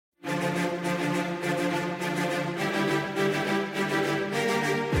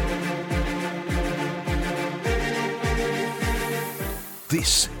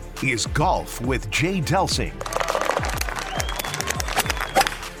This is Golf with Jay Delsing.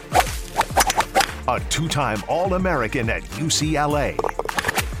 A two-time All-American at UCLA.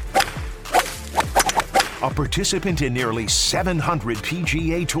 A participant in nearly 700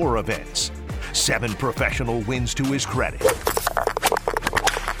 PGA Tour events. 7 professional wins to his credit.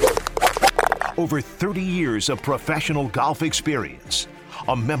 Over 30 years of professional golf experience.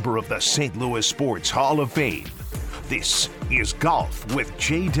 A member of the St. Louis Sports Hall of Fame. This is Golf with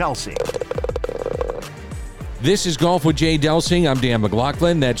Jay Delsing. This is Golf with Jay Delsing. I'm Dan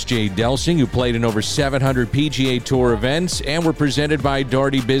McLaughlin. That's Jay Delsing, who played in over 700 PGA Tour events, and we're presented by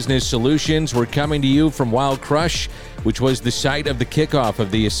Doherty Business Solutions. We're coming to you from Wild Crush, which was the site of the kickoff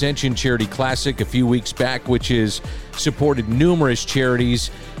of the Ascension Charity Classic a few weeks back, which has supported numerous charities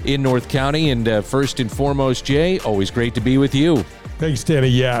in North County. And first and foremost, Jay, always great to be with you. Thanks, Danny.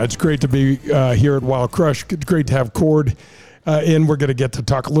 Yeah, it's great to be here at Wild Crush. It's great to have Cord in. We're going to get to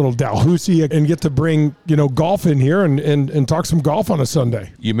talk a little Dalhousie and get to bring, golf in here and talk some golf on a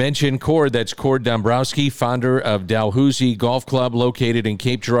Sunday. You mentioned Cord. That's Cord Dombrowski, founder of Dalhousie Golf Club located in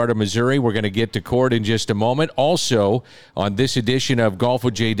Cape Girardeau, Missouri. We're going to get to Cord in just a moment. Also, on this edition of Golf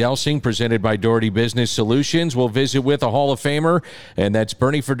with Jay Delsing, presented by Doherty Business Solutions, we'll visit with a Hall of Famer, and that's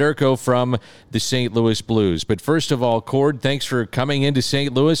Bernie Federko from the St. Louis Blues. But first of all, Cord, thanks for coming into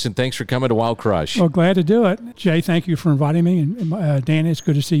St. Louis, and thanks for coming to Wild Crush. Well, glad to do it. Jay, thank you for inviting me. And Dan, it's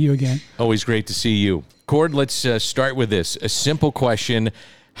good to see you again. Always great to see you. Cord, let's start with this. A simple question.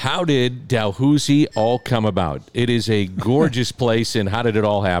 How did Dalhousie all come about? It is a gorgeous place, and how did it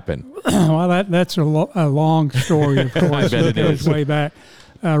all happen? Well, that's a long story, of course. I bet it is. Way back.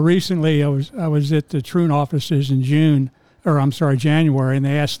 Recently, I was at the Troon offices in January, and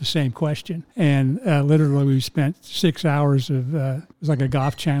they asked the same question. And literally, we spent 6 hours of it was like a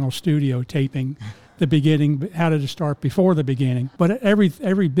Golf Channel studio taping the beginning. How did it start before the beginning? But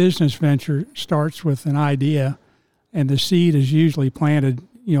every business venture starts with an idea, and the seed is usually planted,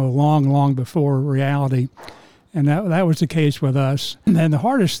 long before reality. And that was the case with us. And then the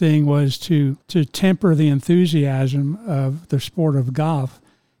hardest thing was to temper the enthusiasm of the sport of golf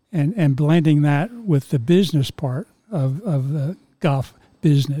and blending that with the business part of the golf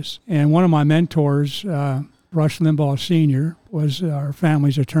business. And one of my mentors, Rush Limbaugh Sr., was our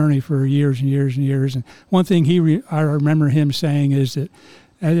family's attorney for years and years and years. And one thing I remember him saying is that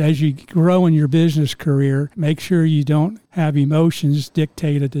as you grow in your business career, make sure you don't have emotions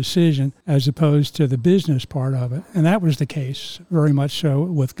dictate a decision as opposed to the business part of it. And that was the case, very much so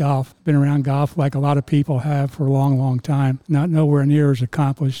with golf. Been around golf like a lot of people have for a long, long time. Not nowhere near as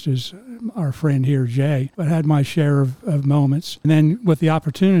accomplished as our friend here, Jay, but had my share of moments. And then with the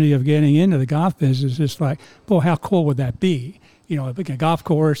opportunity of getting into the golf business, it's like, well, how cool would that be? A big golf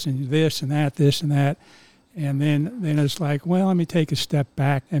course and this and that. And then it's like, well, let me take a step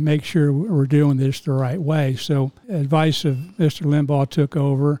back and make sure we're doing this the right way. So advice of Mr. Limbaugh took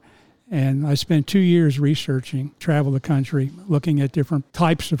over, and I spent 2 years researching, traveled the country, looking at different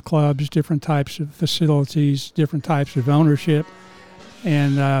types of clubs, different types of facilities, different types of ownership,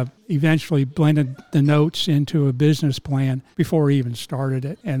 and eventually blended the notes into a business plan before we even started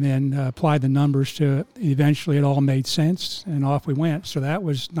it, and then applied the numbers to it. Eventually it all made sense, and off we went. So that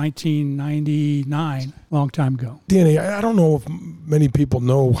was 1999, a long time ago. Danny, I don't know if many people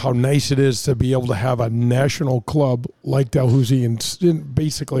know how nice it is to be able to have a national club like Dalhousie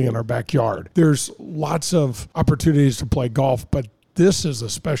basically in our backyard. There's lots of opportunities to play golf, but this is a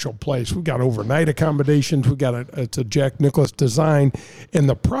special place. We've got overnight accommodations. It's a Jack Nicklaus design, and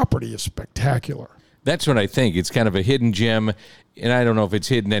the property is spectacular. That's what I think. It's kind of a hidden gem, and I don't know if it's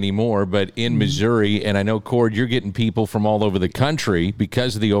hidden anymore, but in Missouri, and I know, Cord, you're getting people from all over the country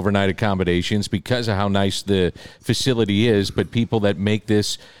because of the overnight accommodations, because of how nice the facility is, but people that make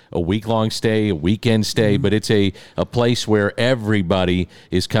this a week-long stay, a weekend stay, but it's a place where everybody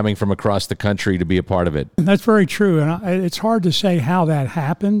is coming from across the country to be a part of it. And that's very true, and it's hard to say how that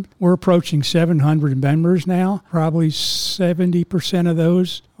happened. We're approaching 700 members now. Probably 70% of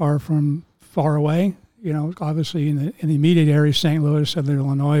those are from far away, obviously in the immediate area, St. Louis, Southern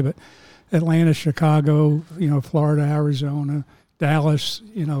Illinois, but Atlanta, Chicago, Florida, Arizona, Dallas,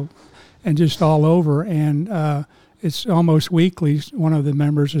 and just all over. And it's almost weekly. One of the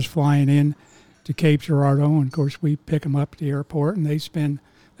members is flying in to Cape Girardeau, and of course we pick them up at the airport, and they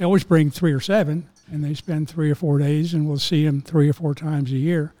always bring 3 or 7, and they spend 3 or 4 days, and we'll see them 3 or 4 times a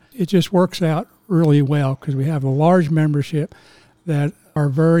year. It just works out really well because we have a large membership that are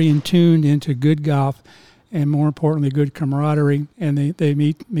very in tune into good golf and, more importantly, good camaraderie. And they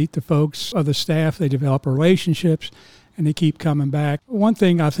meet the folks of the staff. They develop relationships, and they keep coming back. One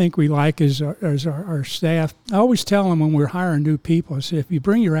thing I think we like is our staff. I always tell them when we're hiring new people, I say, if you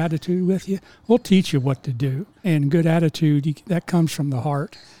bring your attitude with you, we'll teach you what to do. And good attitude, that comes from the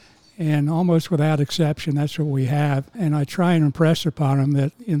heart. And almost without exception, that's what we have. And I try and impress upon them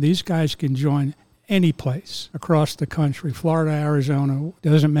that these guys can join any place across the country, Florida, Arizona,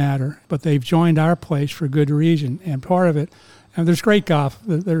 doesn't matter. But they've joined our place for good reason. And part of it, and there's great golf,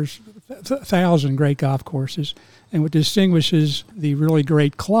 there's 1,000 great golf courses. And what distinguishes the really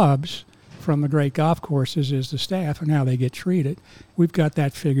great clubs from the great golf courses is the staff and how they get treated. We've got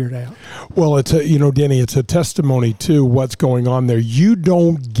that figured out. Well, it's Danny, it's a testimony to what's going on there. You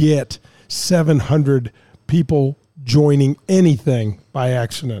don't get 700 people joining anything by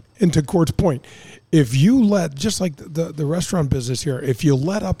accident. And to Court's point, if you let, just like the restaurant business here, if you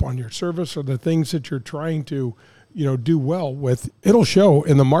let up on your service or the things that you're trying to, do well with, it'll show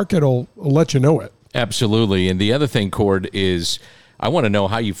and the market will let you know it. Absolutely. And the other thing, Cord, is I want to know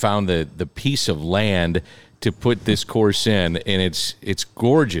how you found the piece of land to put this course in, and it's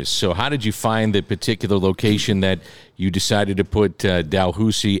gorgeous. So how did you find the particular location that you decided to put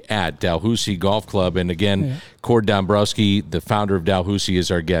Dalhousie at, Dalhousie Golf Club? And again, Cord Dombrowski, the founder of Dalhousie,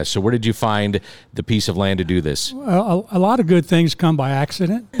 is our guest. So where did you find the piece of land to do this? Well, a lot of good things come by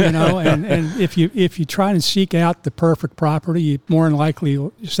accident, and if you try and seek out the perfect property, you're more than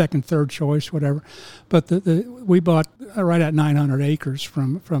likely second, third choice, whatever. But we bought right at 900 acres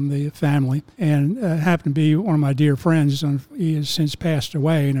from the family, and happened to be one of my dear friends. He has since passed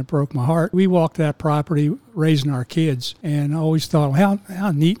away, and it broke my heart. We walked that property raising our kids, and I always thought, well,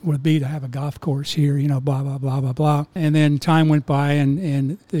 how neat would it be to have a golf course here, blah, blah, blah, blah, blah. And then time went by,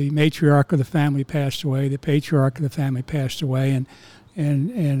 and the matriarch of the family passed away, the patriarch of the family passed away,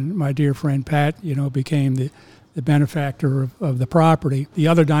 and my dear friend Pat, became the benefactor of the property. The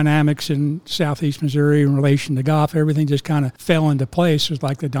other dynamics in southeast Missouri in relation to golf, everything just kind of fell into place. It was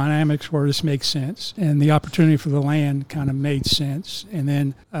like the dynamics where this makes sense, and the opportunity for the land kind of made sense. And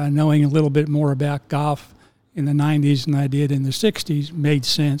then knowing a little bit more about golf in the 90s than I did in the 60s made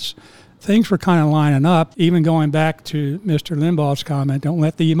sense. Things were kind of lining up, even going back to Mr. Limbaugh's comment, don't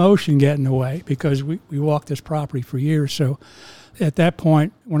let the emotion get in the way, because we walked this property for years. So at that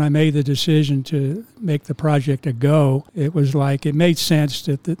point, when I made the decision to make the project a go, it was like it made sense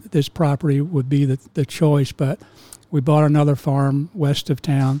that this property would be the choice. But we bought another farm west of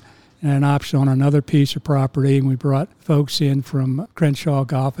town and an option on another piece of property, and we brought folks in from Crenshaw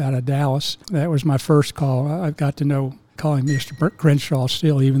Golf out of Dallas. That was my first call. I've got to call him Mr. Crenshaw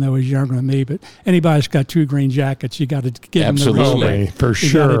still, even though he's younger than me. But anybody that's got 2 green jackets, you got to give him the respect. For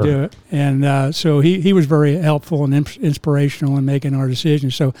sure. You got to do it. And so he was very helpful and inspirational in making our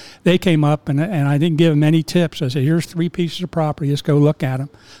decision. So they came up, and I didn't give them any tips. I said, here's 3 pieces of property. Let's go look at them.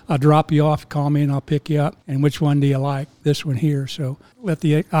 I'll drop you off, call me, and I'll pick you up. And which one do you like? This one here. So let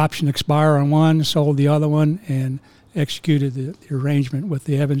the option expire on one, sold the other one, and executed the arrangement with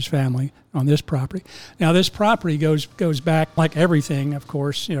the Evans family on this property. Now, this property goes back, like everything, of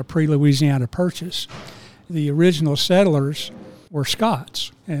course, pre-Louisiana Purchase. The original settlers were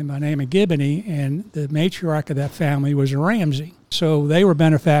Scots, and by name of Giboney, and the matriarch of that family was a Ramsey. So they were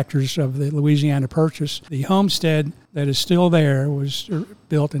benefactors of the Louisiana Purchase. The homestead that is still there was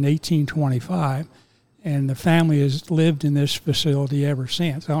built in 1825, and the family has lived in this facility ever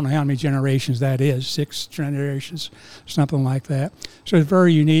since. I don't know how many generations that is, 6 generations, something like that. So it's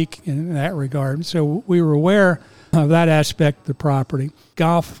very unique in that regard. So we were aware of that aspect of the property.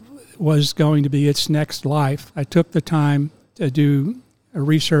 Golf was going to be its next life. I took the time to do a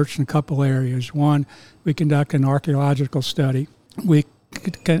research in a couple areas. One, we conducted an archaeological study. We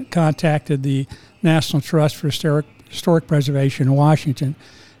contacted the National Trust for Historic Preservation in Washington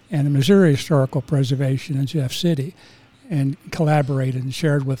and the Missouri Historical Preservation in Jeff City, and collaborated and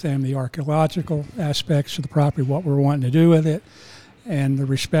shared with them the archaeological aspects of the property, what we're wanting to do with it, and the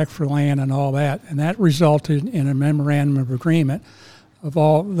respect for land and all that. And that resulted in a memorandum of agreement of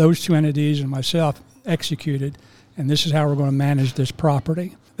all those 2 entities and myself executed, and this is how we're going to manage this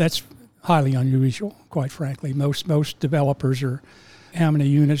property. That's highly unusual, quite frankly. Most developers are how many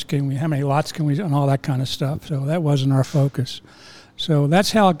units can we, how many lots can we, and all that kind of stuff. So that wasn't our focus. So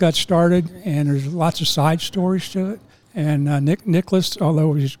that's how it got started, and there's lots of side stories to it. And Nicholas,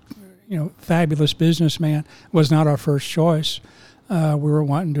 although he's fabulous businessman, was not our first choice. We were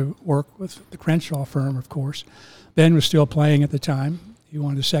wanting to work with the Crenshaw firm, of course. Ben was still playing at the time. He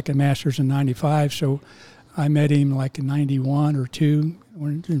won his second Masters in '95, so I met him like in '91 or '92. We're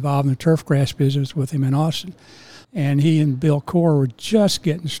involved in the turf grass business with him in Austin. And he and Bill Core were just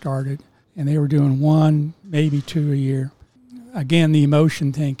getting started, and they were doing 1, maybe 2 a year. again, the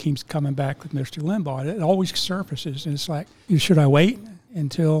emotion thing keeps coming back with Mr. Limbaugh. It always surfaces, and it's like, should I wait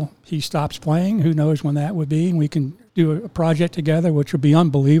until he stops playing? Who knows when that would be? And we can do a project together, which would be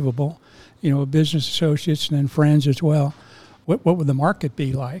unbelievable, business associates and then friends as well. What would the market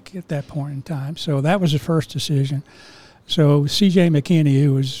be like at that point in time? So that was the first decision. So C.J. McKinney,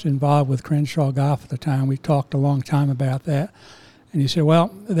 who was involved with Crenshaw Golf at the time, we talked a long time about that. And he said,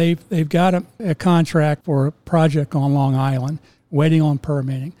 well, they've got a contract for a project on Long Island, waiting on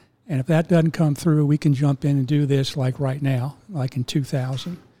permitting. And if that doesn't come through, we can jump in and do this like right now, like in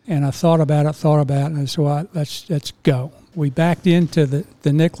 2000. And I thought about it, and I said, well, let's go. We backed into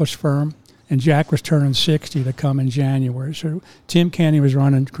the Nicholas firm, and Jack was turning 60 to come in January. So Tim Kenny was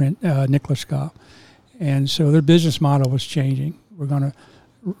running Nicholas Golf. And so their business model was changing. We're going to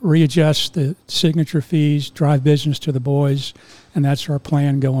readjust the signature fees, drive business to the boys, and that's our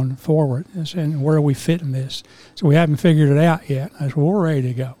plan going forward. And where are we fitting this? So we haven't figured it out yet. I said, well, we're ready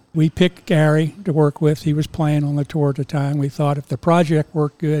to go. We picked Gary to work with. He was playing on the tour at the time. We thought if the project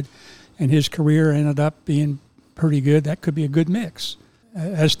worked good and his career ended up being pretty good, that could be a good mix.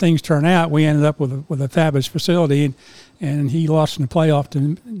 As things turn out, we ended up with a fabulous facility, and he lost in the playoff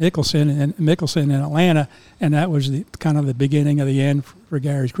to Mickelson in Atlanta, and that was kind of the beginning of the end for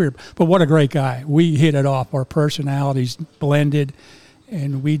Gary's career. But what a great guy. We hit it off. Our personalities blended,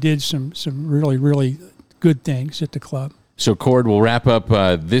 and we did some really, really good things at the club. So, Cord, we'll wrap up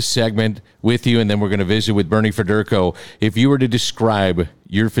this segment with you, and then we're going to visit with Bernie Federko. If you were to describe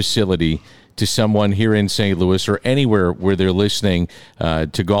your facility to someone here in St. Louis or anywhere where they're listening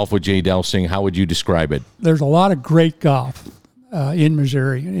to Golf with Jay Delsing, how would you describe it? There's a lot of great golf in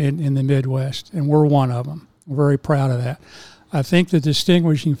Missouri, in the Midwest, and we're one of them. We're very proud of that. I think the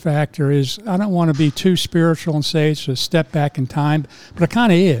distinguishing factor is, I don't want to be too spiritual and say it's a step back in time, but it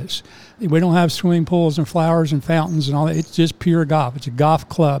kind of is. We don't have swimming pools and flowers and fountains and all that. It's just pure golf. It's a golf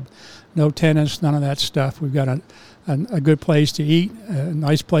club. No tennis, none of that stuff. We've got a good place to eat,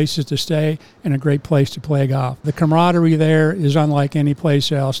 nice places to stay, and a great place to play golf. The camaraderie there is unlike any place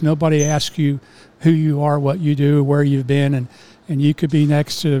else. Nobody asks you who you are, what you do, where you've been, and you could be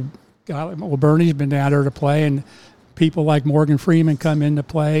next to, well, Bernie's been down there to play, and people like Morgan Freeman come into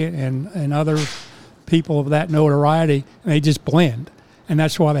play, and other people of that notoriety, and they just blend. And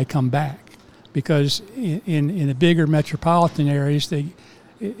that's why they come back, because in the bigger metropolitan areas,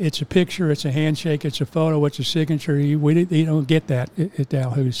 it's a picture, it's a handshake, it's a photo, it's a signature. You don't get that at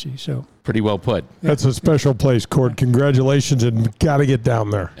Dalhousie. So pretty well put. That's a special place, Cord. Congratulations, and got to get down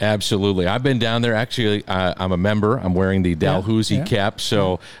there. Absolutely. I've been down there. Actually, I'm a member. I'm wearing the Dalhousie cap,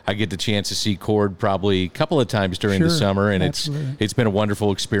 so I get the chance to see Cord probably a couple of times during the summer, and it's been a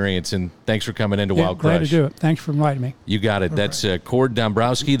wonderful experience, and thanks for coming into Wild Crush. Glad to do it. Thanks for inviting me. You got it. That's Cord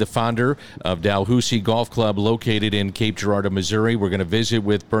Dombrowski, the founder of Dalhousie Golf Club, located in Cape Girardeau, Missouri. We're going to visit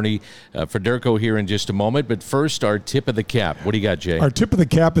with Bernie Federko here in just a moment, but first, our tip of the cap. What do you got, Jay? Our tip of the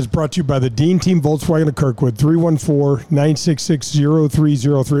cap is brought to you by the Dean Team Volkswagen of Kirkwood,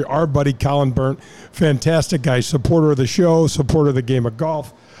 314-966-0303. Our buddy Colin Burnt, fantastic guy, supporter of the show, supporter of the game of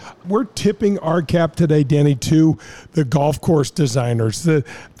golf. We're tipping our cap today, Danny, to the golf course designers,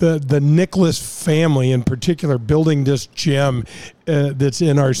 the Nicholas family in particular, building this gem that's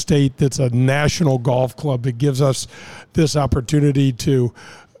in our state, that's a national golf club that gives us this opportunity to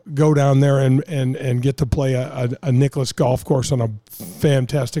go down there and get to play a Nicholas golf course on a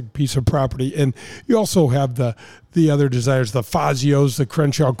fantastic piece of property. And you also have the other designers, the Fazios, the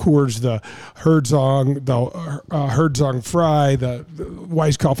Crenshaw Coors, the Hertzog Fry, the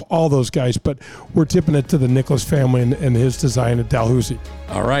Weisskopf, all those guys. But we're tipping it to the Nicholas family and his design at Dalhousie.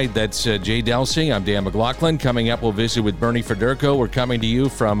 All right, that's Jay Delsing. I'm Dan McLaughlin. Coming up, we'll visit with Bernie Federko. We're coming to you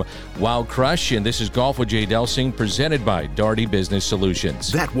from Wild Crush, and this is Golf with Jay Delsing, presented by Daugherty Business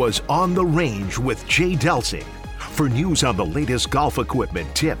Solutions. That was On the Range with Jay Delsing. For news on the latest golf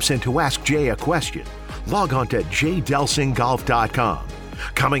equipment, tips, and to ask Jay a question, log on to jdelsinggolf.com.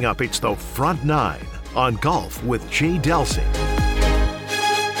 Coming up, it's the Front Nine on Golf with Jay Delsing.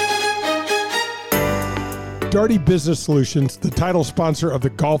 Daugherty Business Solutions, the title sponsor of the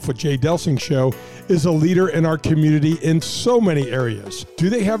Golf with Jay Delsing show, is a leader in our community in so many areas. Do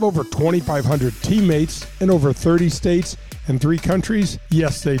they have over 2,500 teammates in over 30 states and 3 countries?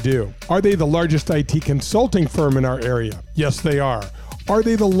 Yes, they do. Are they the largest IT consulting firm in our area? Yes, they are. Are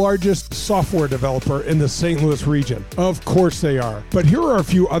they the largest software developer in the St. Louis region? Of course they are. But here are a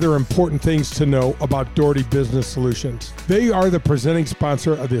few other important things to know about Daugherty Business Solutions. They are the presenting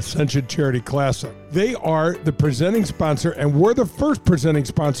sponsor of the Ascension Charity Classic. They are the presenting sponsor, and we're the first presenting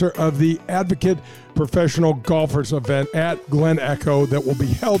sponsor of the Advocate Professional Golfers event at Glen Echo that will be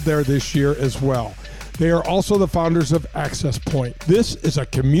held there this year as well. They are also the founders of Access Point. This is a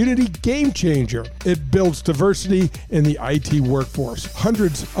community game changer. It builds diversity in the IT workforce.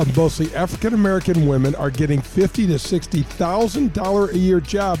 Hundreds of mostly African-American women are getting $50,000 to $60,000 a year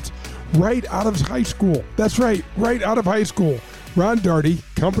jobs right out of high school. That's right out of high school. Ron Daugherty,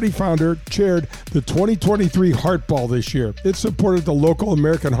 company founder, chaired the 2023 Heart Ball this year. It supported the local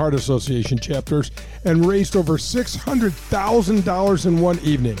American Heart Association chapters and raised over $600,000 in one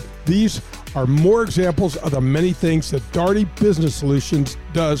evening. These are more examples of the many things that Daugherty Business Solutions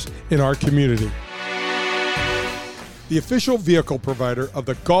does in our community. The official vehicle provider of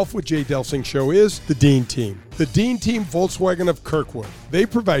the Golf with Jay Delsing show is the Dean Team. The Dean Team Volkswagen of Kirkwood. They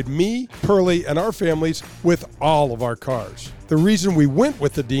provide me, Pearlie, and our families with all of our cars. The reason we went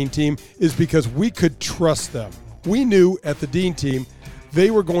with the Dean Team is because we could trust them. We knew at the Dean Team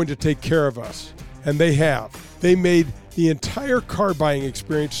they were going to take care of us, and they have. They made the entire car buying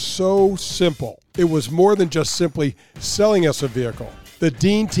experience so simple. It was more than just simply selling us a vehicle. The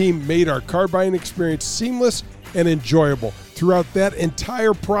Dean Team made our car buying experience seamless and enjoyable throughout that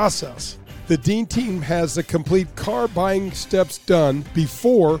entire process. The Dean Team has the complete car buying steps done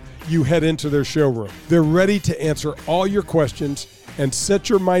before you head into their showroom. They're ready to answer all your questions and set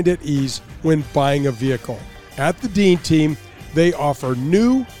your mind at ease when buying a vehicle. At the Dean Team, they offer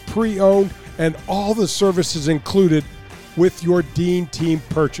new, pre-owned, and all the services included with your Dean Team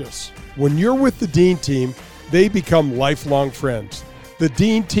purchase. When you're with the Dean Team, they become lifelong friends. The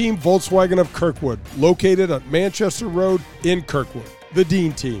Dean Team Volkswagen of Kirkwood, located at Manchester Road in Kirkwood. The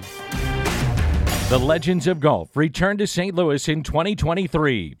Dean Team. The Legends of Golf return to St. Louis in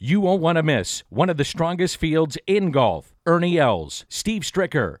 2023. You won't want to miss one of the strongest fields in golf. Ernie Els, Steve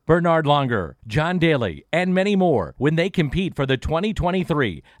Stricker, Bernard Longer, John Daly, and many more when they compete for the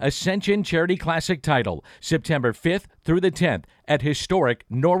 2023 Ascension Charity Classic title, September 5th through the 10th at historic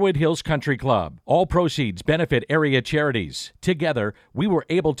Norwood Hills Country Club. All proceeds benefit area charities. Together, we were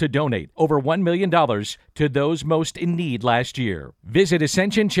able to donate over $1 million to those most in need last year. Visit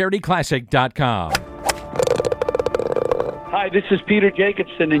AscensionCharityClassic.com. Hi, this is Peter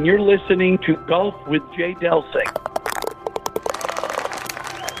Jacobson, and you're listening to Golf with Jay Delsing.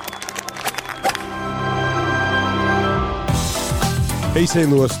 Hey St.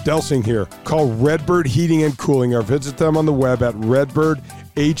 Louis, Delsing here. Call Redbird Heating and Cooling or visit them on the web at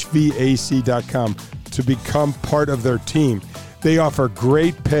redbirdhvac.com to become part of their team. They offer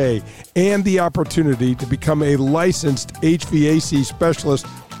great pay and the opportunity to become a licensed HVAC specialist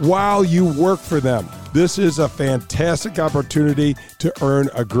while you work for them. This is a fantastic opportunity to earn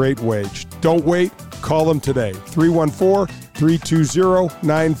a great wage. Don't wait. Call them today.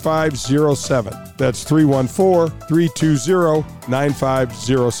 314-320-9507. That's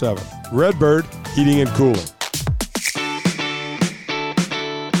 314-320-9507. Redbird Heating and Cooling.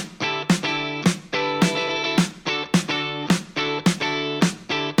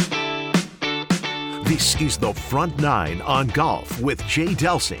 This is the Front Nine on Golf with Jay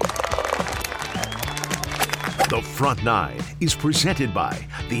Delsing. The Front Nine is presented by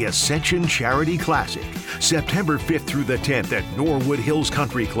the Ascension Charity Classic, September 5th through the 10th at Norwood Hills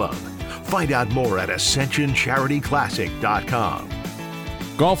Country Club. Find out more at AscensionCharityClassic.com.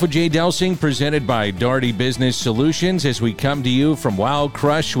 Golf with Jay Delsing, presented by Daugherty Business Solutions, as we come to you from Wild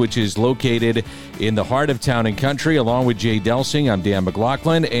Crush, which is located in the heart of Town and Country. Along with Jay Delsing, I'm Dan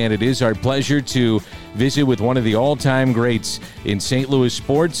McLaughlin, and it is our pleasure to visit with one of the all-time greats in St. Louis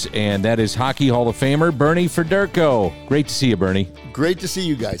sports, and that is Hockey Hall of Famer Bernie Federko. Great to see you, Bernie. Great to see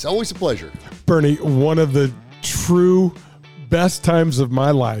you guys. Always a pleasure. Bernie, one of the true best times of my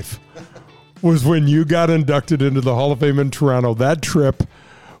life was when you got inducted into the Hall of Fame in Toronto. That trip,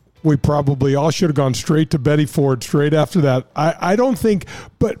 we probably all should have gone straight to Betty Ford straight after that. I don't think,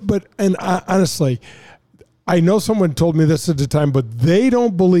 honestly, I know someone told me this at the time, but they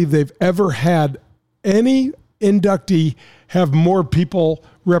don't believe they've ever had any inductee have more people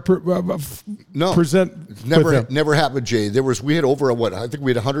present. It's never happened, Jay. We had over I think we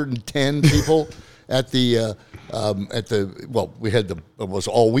had 110 people at it was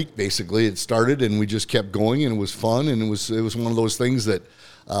all week basically. It started and we just kept going and it was fun and it was one of those things that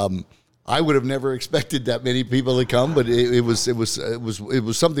I would have never expected that many people to come, but it was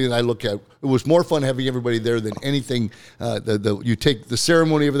something that I look at. It was more fun having everybody there than anything. You take the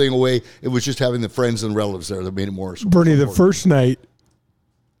ceremony, everything away. It was just having the friends and relatives there that made it more. Bernie, the first night,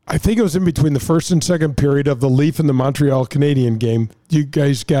 I think it was in between the first and second period of the Leaf and the Montreal Canadian game. You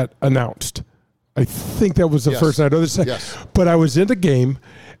guys got announced. I think that was the first night. Yes. But I was in the game,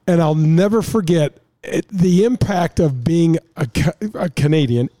 and I'll never forget the impact of being a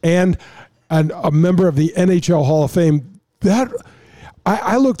Canadian and a member of the NHL Hall of Fame. That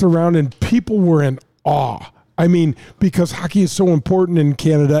I looked around and people were in awe. I mean, because hockey is so important in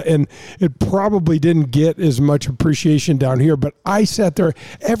Canada, and it probably didn't get as much appreciation down here. But I sat there,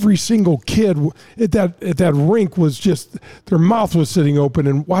 every single kid at that rink was just, their mouth was sitting open,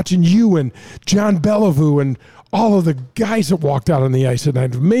 and watching you and John Bellevue and all of the guys that walked out on the ice at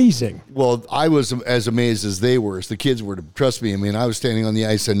night. Amazing. Well, I was as amazed as they were, as the kids were. Trust me, I mean, I was standing on the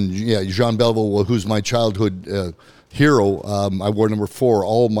ice, and Jean Bellevue, who's my childhood hero. I wore number 4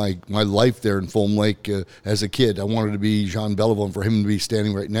 all my life there in Foam Lake as a kid. I wanted to be Jean Bellevue, and for him to be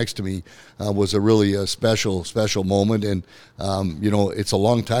standing right next to me was a really special moment. And it's a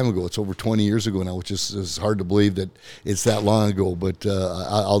long time ago. It's over 20 years ago now, which is hard to believe that it's that long ago. But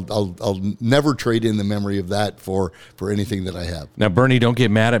I'll never trade in the memory of that for anything that I have. Now, Bernie, don't get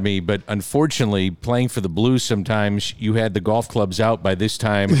mad at me, but unfortunately, playing for the Blues, sometimes you had the golf clubs out by this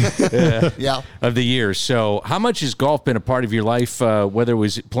time of the year. So how much has golf been a part of your life, whether it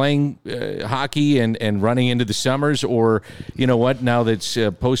was playing hockey and running into the summers, or, you know what, now that's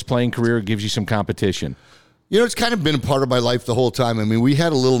post-playing career gives you some competition? It's kind of been a part of my life the whole time. I mean, we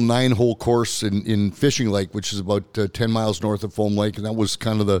had a little 9-hole course in Fishing Lake, which is about 10 miles north of Foam Lake, and that was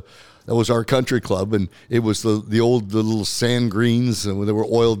kind of that was our country club, and it was the little sand greens when they were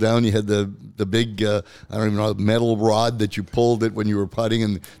oiled down. You had the big I don't even know, metal rod that you pulled it when you were putting,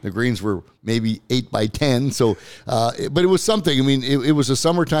 and the greens were maybe 8 by 10. So, but it was something. I mean, it was a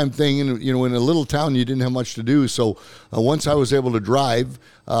summertime thing, and in a little town you didn't have much to do. So once I was able to drive,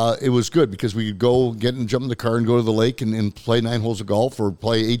 it was good because we could go jump in the car and go to the lake and play 9 holes of golf, or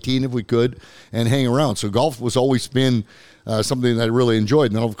play 18 if we could, and hang around. So golf was always been something that I really enjoyed.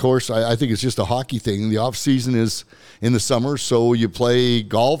 And then, of course, I think it's just a hockey thing. The off season is in the summer, so you play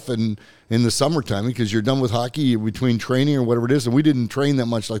golf and in the summertime because you're done with hockey between training or whatever it is. And we didn't train that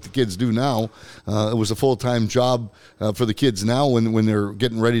much like the kids do now. It was a full-time job for the kids now when they're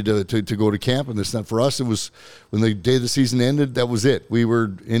getting ready to go to camp. And it's not for us. It was when the day of the season ended, that was it. We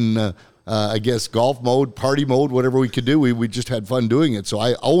were in I guess golf mode, party mode, whatever we could do. We just had fun doing it. So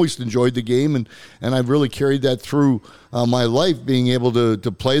I always enjoyed the game, and I've really carried that through my life, being able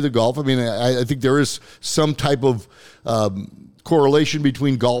to play the golf. I mean, I think there is some type of correlation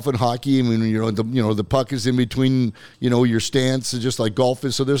between golf and hockey. I mean, the puck is in between, your stance, just like golf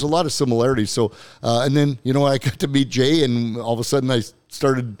is. So there's a lot of similarities. So, and then, I got to meet Jay, and all of a sudden I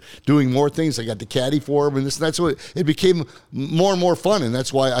started doing more things. I got to caddy for him, and that's what it became more and more fun. And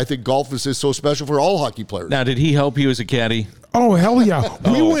that's why I think golf is so special for all hockey players. Now, did he help you as a caddy? Oh, hell yeah.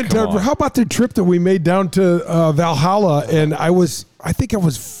 We went to, how about the trip that we made down to Valhalla? And I think I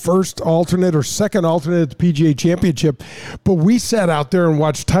was first alternate or second alternate at the PGA Championship. But we sat out there and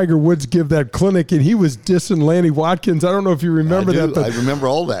watched Tiger Woods give that clinic, and he was dissing Lanny Watkins. I don't know if you remember that. I remember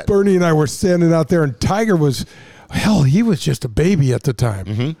all that. Bernie and I were standing out there, and Tiger was... Hell, he was just a baby at the time.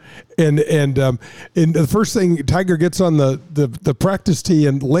 Mm-hmm. And the first thing, Tiger gets on the practice tee,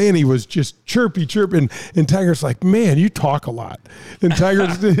 and Lanny was just chirping. And Tiger's like, man, you talk a lot. And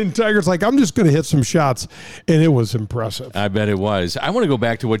Tiger's like, I'm just going to hit some shots. And it was impressive. I bet it was. I want to go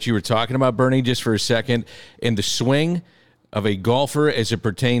back to what you were talking about, Bernie, just for a second, and the swing of a golfer as it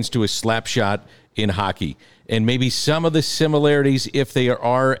pertains to a slap shot in hockey. And maybe some of the similarities, if there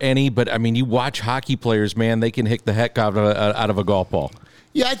are any, but I mean, you watch hockey players, man, they can hit the heck out of a golf ball.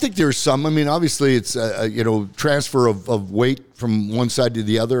 Yeah, I think there's some. I mean, obviously, it's transfer of weight from one side to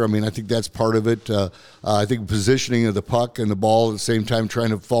the other. I mean, I think that's part of it. I think positioning of the puck and the ball at the same time, trying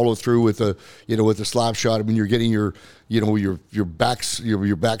to follow through with a slap shot. I mean, you're getting your back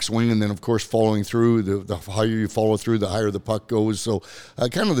swing, and then of course following through. The higher you follow through, the higher the puck goes. So,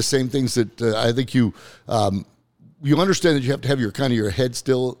 kind of the same things that I think you understand that you have to have your head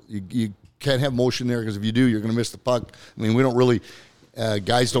still. You can't have motion there, because if you do, you're going to miss the puck. I mean, we don't really.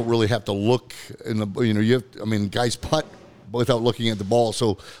 Guys don't really have to look in the, guys putt without looking at the ball.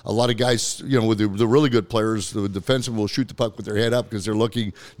 So a lot of guys, with the really good players, the defenseman will shoot the puck with their head up because they're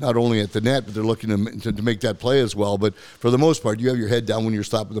looking not only at the net, but they're looking to make that play as well. But for the most part, you have your head down when you're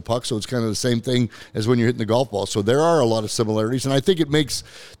stopping the puck. So it's kind of the same thing as when you're hitting the golf ball. So there are a lot of similarities. And I think it makes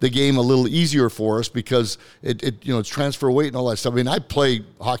the game a little easier for us because it's transfer weight and all that stuff. I mean, I play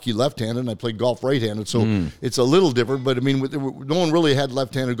hockey left-handed and I play golf right-handed. So it's a little different. But I mean, no one really had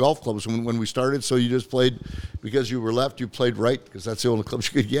left-handed golf clubs when we started. So you just played, because you were left, you played right, because that's the only clubs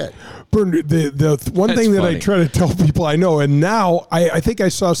you could get. Bern, the one thing that I try to tell people I know, and now I think I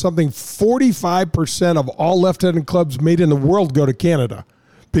saw something, 45% of all left-handed clubs made in the world go to Canada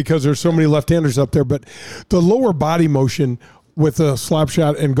because there's so many left-handers up there. But the lower body motion with a slap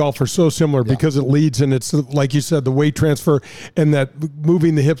shot and golf are so similar because it leads, and it's, like you said, the weight transfer and that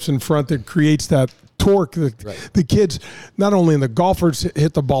moving the hips in front that creates that torque. The kids, not only the golfers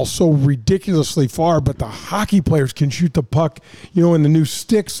hit the ball so ridiculously far, but the hockey players can shoot the puck, and the new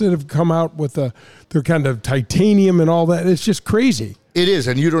sticks that have come out with their kind of titanium and all that. It's just crazy. It is,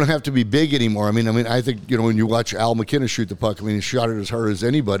 and you don't have to be big anymore. I mean, I think, when you watch Al McKinnon shoot the puck, he shot it as hard as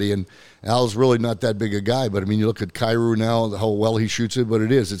anybody, and Al's really not that big a guy. But, you look at Kyrou now, how well he shoots it, but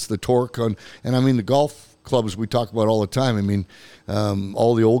it's the torque and the golf clubs we talk about all the time.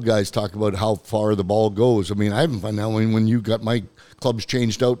 All the old guys talk about how far the ball goes. I haven't found out when you got my clubs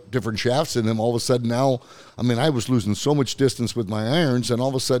changed out different shafts in them, all of a sudden now, I was losing so much distance with my irons, and all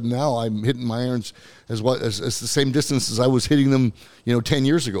of a sudden now I'm hitting my irons as the same distance as I was hitting them, 10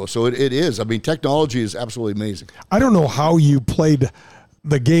 years ago. So it is. Technology is absolutely amazing. I don't know how you played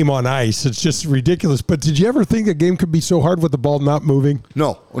the game on ice. It's just ridiculous. But did you ever think a game could be so hard with the ball not moving?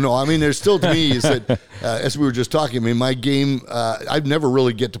 No. There's still, to me, is that, as we were just talking, my game, I've never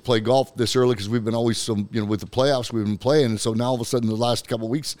really get to play golf this early because we've been always, with the playoffs we've been playing. And so now all of a sudden the last couple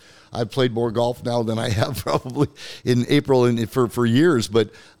of weeks, I've played more golf now than I have probably in April and for years. But,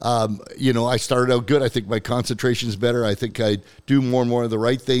 I started out good. I think my concentration is better. I think I do more and more of the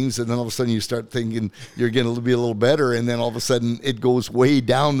right things. And then all of a sudden you start thinking you're going to be a little better. And then all of a sudden it goes way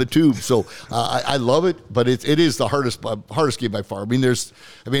down the tube. So I love it, but it is the hardest game by far.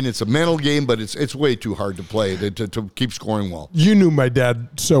 It's a mental game, but it's way too hard to play to keep scoring well. You knew my dad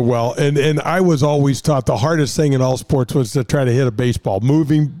so well, and I was always taught the hardest thing in all sports was to try to hit a baseball,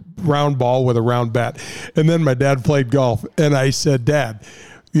 moving round ball with a round bat. And then my dad played golf, and I said, Dad,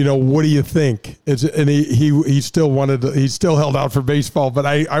 what do you think? And he still held out for baseball, but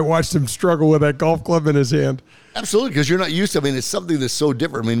I watched him struggle with that golf club in his hand. Absolutely, because you're not used to. It's something that's so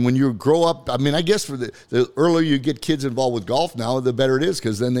different. When you grow up, I guess for the earlier you get kids involved with golf now, the better it is,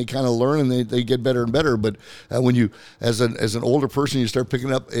 because then they kind of learn and they get better and better. But when you, as an older person, you start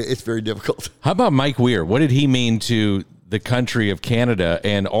picking up, it's very difficult. How about Mike Weir? What did he mean to the country of Canada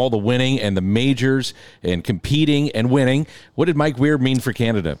and all the winning and the majors and competing and winning? What did Mike Weir mean for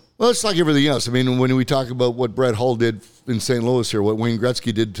Canada? Well, it's like everything else. When we talk about what Brett Hull did in St. Louis here, what Wayne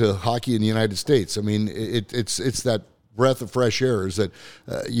Gretzky did to hockey in the United States, it's that breath of fresh air is that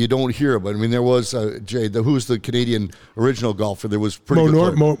you don't hear about. There was Jay, who's the Canadian original golfer? There was pretty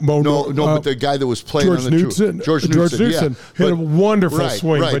good. But the guy that was playing George on the Knudsen. George Knudsen had a wonderful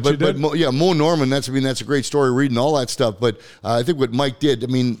swing. Right, but Mo Norman. That's a great story reading all that stuff. But I think what Mike did.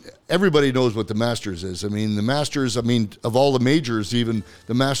 Everybody knows what the Masters is. The Masters. Of all the majors, even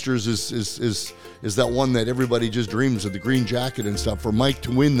the Masters is that one that everybody just dreams of, the green jacket and stuff. For Mike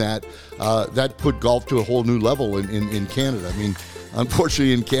to win that put golf to a whole new level in Canada.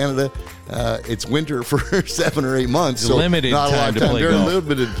 Unfortunately, in Canada, it's winter for 7 or 8 months. So limited not a lot time of to time. play Very golf.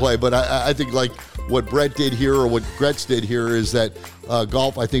 limited play. But I think like what Brett did here or what Gretz did here is that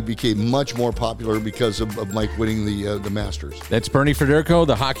golf, I think, became much more popular because of Mike winning the Masters. That's Bernie Federko,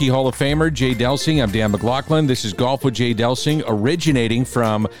 the Hockey Hall of Famer, Jay Delsing. I'm Dan McLaughlin. This is Golf with Jay Delsing, originating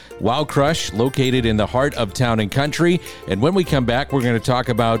from Wow Crush, located in the heart of Town and Country. And when we come back, we're going to talk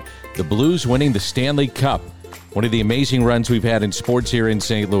about the Blues winning the Stanley Cup. One of the amazing runs we've had in sports here in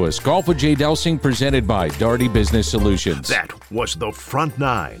St. Louis. Golf with Jay Delsing, presented by Daugherty Business Solutions. That was the Front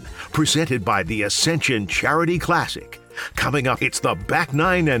Nine, presented by the Ascension Charity Classic. Coming up, it's the Back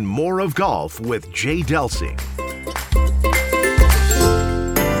Nine and more of golf with Jay Delsing.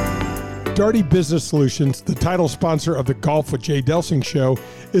 Daugherty Business Solutions, the title sponsor of the Golf with Jay Delsing show,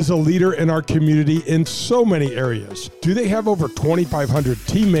 is a leader in our community in so many areas. Do they have over 2,500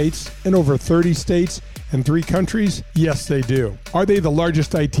 teammates in over 30 states and 3 countries? Yes, they do. Are they the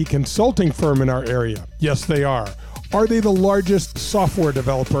largest IT consulting firm in our area? Yes, they are. Are they the largest software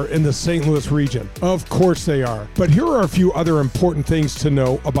developer in the St. Louis region? Of course they are. But here are a few other important things to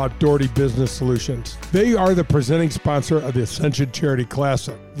know about Daugherty Business Solutions. They are the presenting sponsor of the Ascension Charity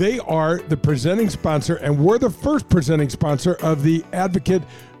Classic. They are the presenting sponsor, and we're the first presenting sponsor of the Advocate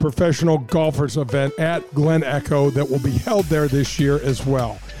Professional Golfers event at Glen Echo that will be held there this year as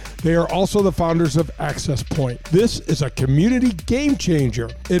well. They are also the founders of Access Point. This is a community game changer.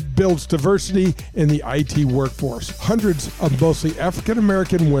 It builds diversity in the IT workforce. Hundreds of mostly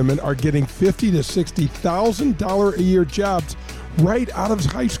African-American women are getting $50,000 to $60,000 a year jobs right out of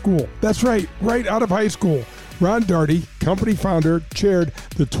high school. That's right out of high school. Ron Daugherty, company founder, chaired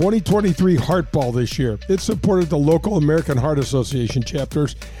the 2023 Heart Ball this year. It supported the local American Heart Association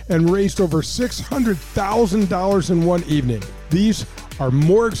chapters and raised over $600,000 in one evening. These are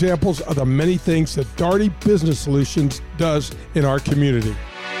more examples of the many things that Daugherty Business Solutions does in our community.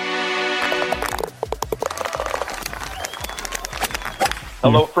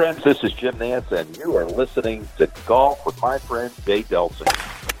 Hello, friends. This is Jim Nance, and you are listening to Golf with my friend Jay Delsing.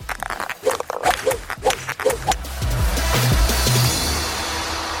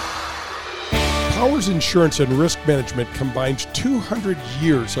 Powers Insurance and Risk Management combines 200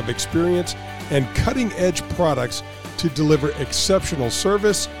 years of experience and cutting-edge products to deliver exceptional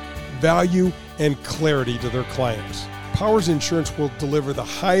service, value, and clarity to their clients. Powers Insurance will deliver the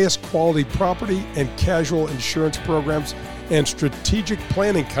highest quality property and casual insurance programs and strategic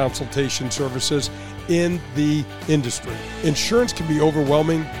planning consultation services in the industry. Insurance can be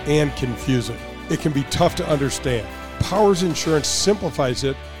overwhelming and confusing. It can be tough to understand. Powers Insurance simplifies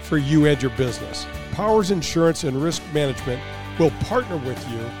it for you and your business. Powers Insurance and Risk Management will partner with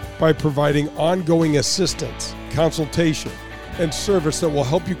you by providing ongoing assistance, consultation, and service that will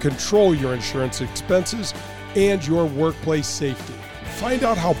help you control your insurance expenses and your workplace safety. Find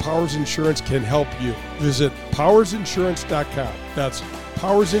out how Powers Insurance can help you. Visit powersinsurance.com. That's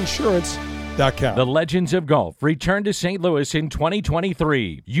powersinsurance.com. The Legends of Golf return to St. Louis in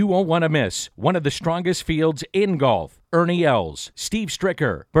 2023. You won't want to miss one of the strongest fields in golf. Ernie Els, Steve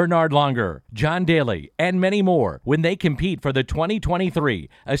Stricker, Bernard Longer, John Daly, and many more when they compete for the 2023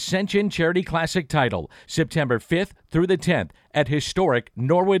 Ascension Charity Classic title, September 5th through the 10th at historic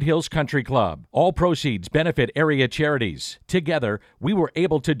Norwood Hills Country Club. All proceeds benefit area charities. Together, we were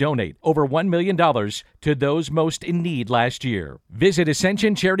able to donate over $1 million to those most in need last year. Visit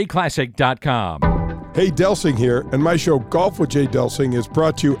AscensionCharityClassic.com. Hey, Delsing here, and my show Golf with Jay Delsing is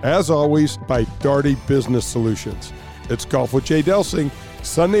brought to you, as always, by Daugherty Business Solutions. It's Golf with Jay Delsing,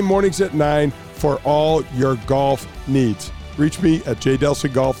 Sunday mornings at 9 for all your golf needs. Reach me at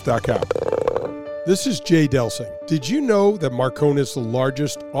jdelsinggolf.com. This is Jay Delsing. Did you know that Marcone is the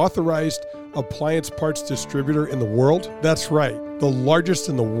largest authorized appliance parts distributor in the world? That's right, the largest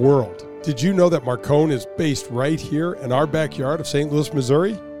in the world. Did you know that Marcone is based right here in our backyard of St. Louis,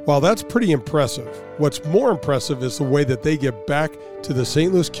 Missouri? Well, that's pretty impressive. What's more impressive is the way that they give back to the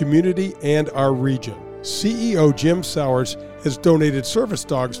St. Louis community and our region. CEO Jim Sowers has donated service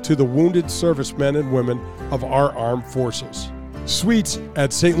dogs to the wounded servicemen and women of our armed forces. Suites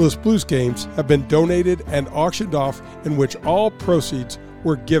at St. Louis Blues games have been donated and auctioned off, in which all proceeds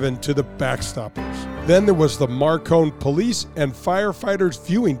were given to the Backstoppers. Then there was the Marcone Police and Firefighters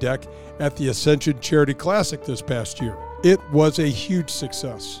viewing deck at the Ascension Charity Classic this past year. It was a huge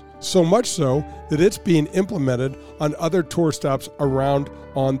success, so much so that it's being implemented on other tour stops around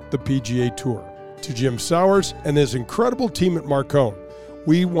on the PGA Tour. To Jim Sowers and his incredible team at Marcone,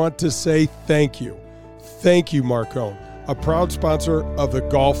 we want to say thank you. Thank you, Marcone, a proud sponsor of the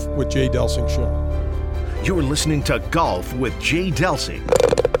Golf with Jay Delsing show. You're listening to Golf with Jay Delsing.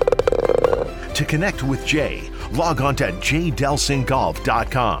 To connect with Jay, log on to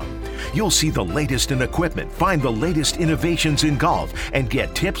jdelsinggolf.com. You'll see the latest in equipment, find the latest innovations in golf, and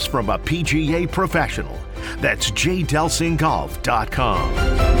get tips from a PGA professional. That's jdelsinggolf.com.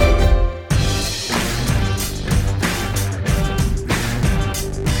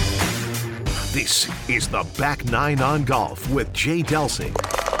 This is the Back Nine on Golf with Jay Delsing.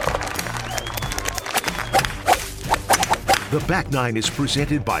 The Back Nine is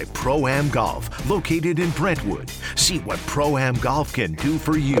presented by Pro-Am Golf, located in Brentwood. See what Pro-Am Golf can do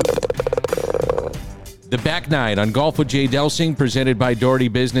for you. The Back Nine on Golf with Jay Delsing, presented by Daugherty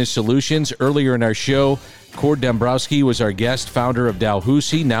Business Solutions. Earlier in our show, Cord Dombrowski was our guest, founder of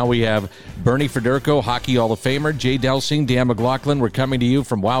Dalhousie. Now we have Bernie Federko, Hockey Hall of Famer, Jay Delsing, Dan McLaughlin. We're coming to you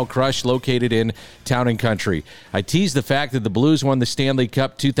from Wild Crush, located in Town and Country. I teased the fact that the Blues won the Stanley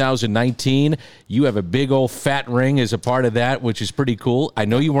Cup 2019. You have a big old fat ring as a part of that, which is pretty cool. I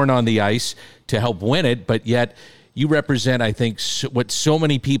know you weren't on the ice to help win it, but yet you represent, I think, what so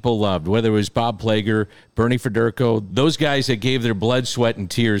many people loved, whether it was Bob Plager, Bernie Federko, those guys that gave their blood, sweat, and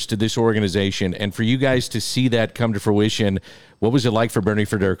tears to this organization. And for you guys to see that come to fruition, what was it like for Bernie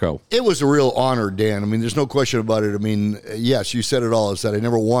Federko? It was a real honor, Dan. I mean, there's no question about it. I mean, yes, you said it all. Is that I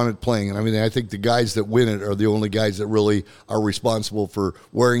never wanted playing. And I mean, I think the guys that win it are the only guys that really are responsible for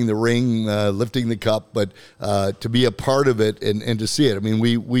wearing the ring, lifting the cup. But to be a part of it and to see it, I mean,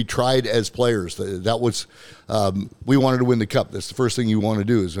 we tried as players. That was we wanted to win the cup. That's the first thing you want to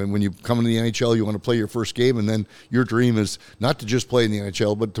do is when you come into the NHL, you want to play your first game, and then your dream is not to just play in the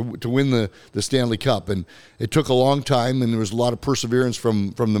NHL, but to win the Stanley Cup. And it took a long time, and there was a lot of perseverance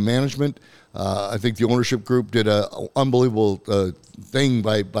from the management. I think the ownership group did an unbelievable thing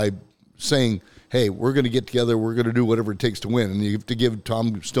by saying, hey, we're going to get together, we're going to do whatever it takes to win. And you have to give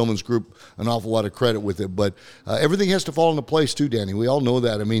Tom Stillman's group an awful lot of credit with it. But everything has to fall into place too, Danny. We all know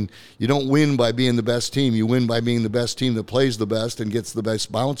that. I mean, you don't win by being the best team. You win by being the best team that plays the best and gets the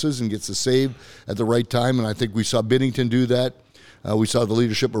best bounces and gets the save at the right time. And I think we saw Binnington do that. We saw the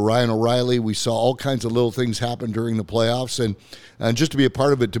leadership of Ryan O'Reilly. We saw all kinds of little things happen during the playoffs. And just to be a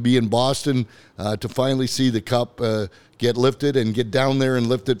part of it, to be in Boston, to finally see the cup get lifted and get down there and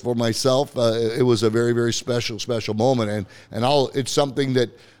lift it for myself, it was a very, very special moment. And it's something that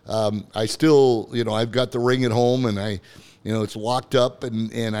I still, I've got the ring at home, and it's locked up,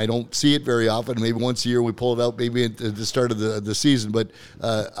 and I don't see it very often. Maybe once a year we pull it out, maybe at the start of the season. But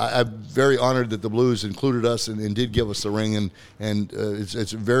I'm very honored that the Blues included us and did give us the ring, and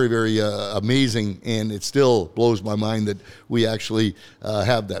it's very, very amazing, and it still blows my mind that we actually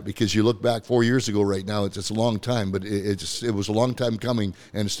have that, because you look back 4 years ago right now, it's a long time, but it was a long time coming,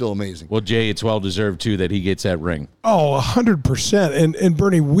 and it's still amazing. Well, Jay, it's well-deserved, too, that he gets that ring. Oh, 100%. And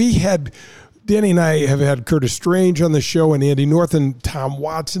Bernie, Danny and I have had Curtis Strange on the show, and Andy North, and Tom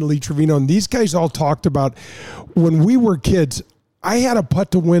Watson, Lee Trevino, and these guys all talked about when we were kids, I had a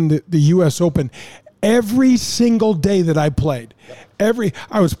putt to win the U.S. Open every single day that I played.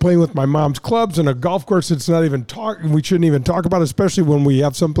 I was playing with my mom's clubs in a golf course. It's not even we shouldn't even talk about, especially when we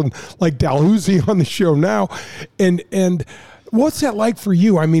have something like Dalhousie on the show now. And what's that like for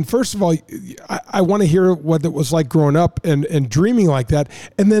you? I mean, first of all, I want to hear what it was like growing up and dreaming like that,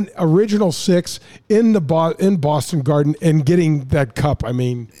 and then Original Six in Boston Garden and getting that cup. I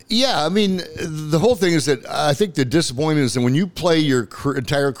mean, yeah. I mean, the whole thing is that I think the disappointment is that when you play your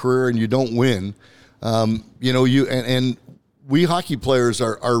entire career and you don't win, we hockey players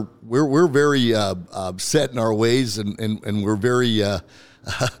we're very set in our ways, and we're very I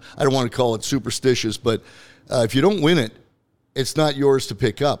don't want to call it superstitious, but if you don't win it, it's not yours to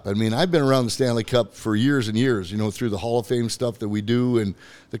pick up. I mean, I've been around the Stanley Cup for years and years, through the Hall of Fame stuff that we do, and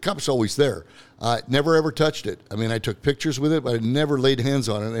the cup's always there. Never ever touched it. I mean, I took pictures with it, but I never laid hands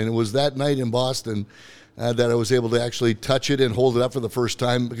on it. And it was that night in Boston that I was able to actually touch it and hold it up for the first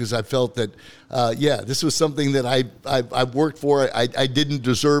time, because I felt that, this was something that I've worked for. I didn't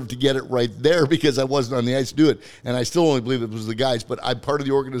deserve to get it right there because I wasn't on the ice to do it. And I still only believe it was the guys, but I'm part of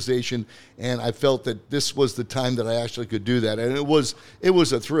the organization, and I felt that this was the time that I actually could do that. And it was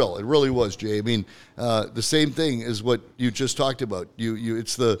a thrill. It really was, Jay. I mean, the same thing is what you just talked about.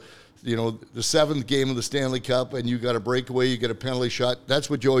 It's the seventh game of the Stanley Cup, and you got a breakaway, you get a penalty shot.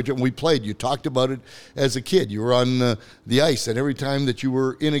 That's what Joey and we played. You talked about it as a kid. You were on the ice, and every time that you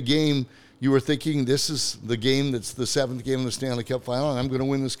were in a game, you were thinking, this is the game that's the seventh game of the Stanley Cup final, and I'm going to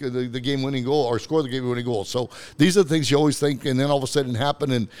win the game-winning goal or score the game-winning goal. So these are the things you always think, and then all of a sudden it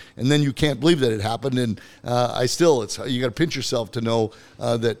happened, and then you can't believe that it happened. And you got to pinch yourself to know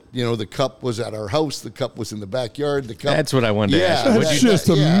that the cup was at our house, the cup was in the backyard. The cup. That's what I wanted to ask. That's just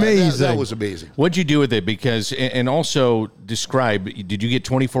amazing. That was amazing. What'd you do with it? Because, and also describe, did you get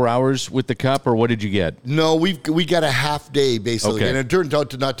 24 hours with the cup, or what did you get? No, we got a half day, basically, and it turned out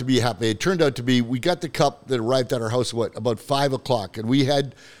to not to be a half day. It turned out to be, we got the cup that arrived at our house, about 5 o'clock, and we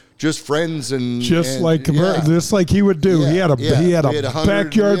had just friends and just like he would do. Yeah, he had a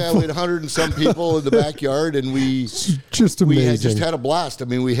backyard. Yeah, we had 100 and some people in the backyard, and we just amazing. We just had a blast. I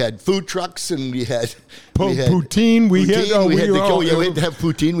mean, we had food trucks, and we had poutine. We had to have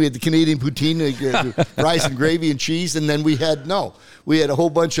poutine. We had the Canadian poutine, rice and gravy and cheese, and then we had a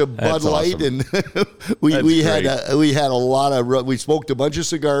whole bunch of Bud Light, awesome. and we had a lot of. We smoked a bunch of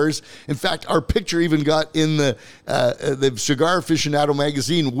cigars. In fact, our picture even got in the Cigar Aficionado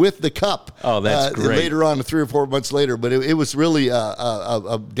magazine with the cup. Oh, that's great. Later on, 3 or 4 months later, but it was really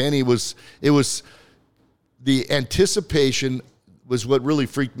Danny it was the anticipation was what really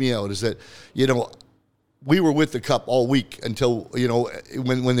freaked me out. Is that we were with the cup all week until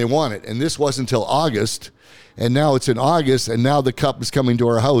when they won it, and this wasn't until August, and now it's in August, and now the cup is coming to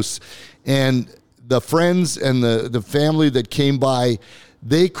our house, and the friends and the family that came by,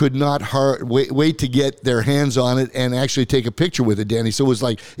 they could not wait to get their hands on it and actually take a picture with it, Danny. So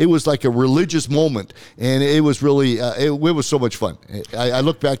it was like a religious moment, and it was really it was so much fun. I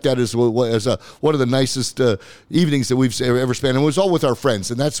look back at it as one of the nicest evenings that we've ever spent, and it was all with our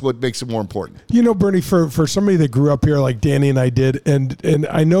friends, and that's what makes it more important. Bernie, for somebody that grew up here like Danny and I did, and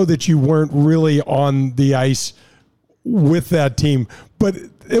I know that you weren't really on the ice with that team, but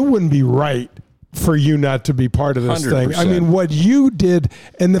it wouldn't be right for you not to be part of this 100%. Thing. I mean, what you did,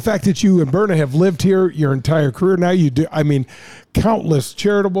 and the fact that you and Berna have lived here your entire career, now you do, I mean, countless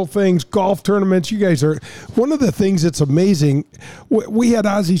charitable things, golf tournaments. You guys are, one of the things that's amazing, we had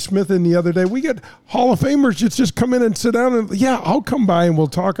Ozzie Smith in the other day. We get Hall of Famers that just come in and sit down and, I'll come by and we'll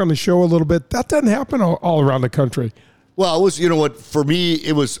talk on the show a little bit. That doesn't happen all around the country. Well, it was, for me,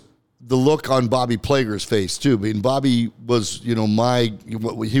 it was the look on Bobby Plager's face too. I mean, Bobby was, he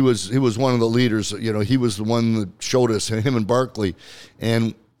was one of the leaders. He was the one that showed us, him and Barkley,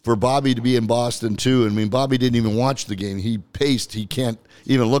 and for Bobby to be in Boston too. I mean, Bobby didn't even watch the game. He paced. He can't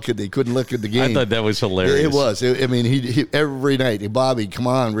even look at. He couldn't look at the game. I thought that was hilarious. It was. I mean, he every night. Hey, Bobby, come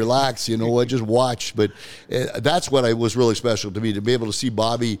on, relax. You know what? Just watch. But that's what was really special to me, to be able to see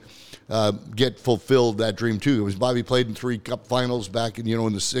Bobby get fulfilled that dream too. It was Bobby played in 3 Cup finals back in the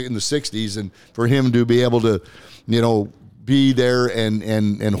 60s, and for him to be able to be there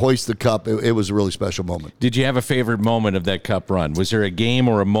and hoist the cup, it was a really special moment. Did you have a favorite moment of that cup run? Was there a game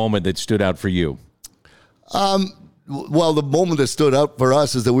or a moment that stood out for you? Well, the moment that stood out for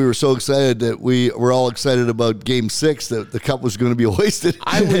us is that we were so excited that we were all excited about Game 6, that the cup was going to be hoisted.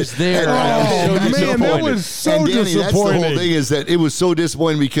 I was there. That was so and Danny, disappointing. That's the whole thing, is that it was so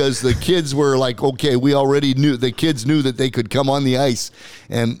disappointing because the kids were like, okay, we already knew. The kids knew that they could come on the ice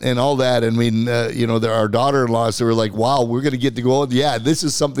and all that. I mean, our daughter-in-laws, they were like, wow, we're going to get to go. Yeah, this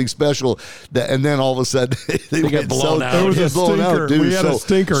is something special. And then all of a sudden, they got blown out. It was a stinker. We had a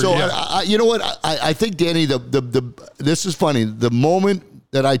stinker. So, you know what? I think, Danny, this is funny. The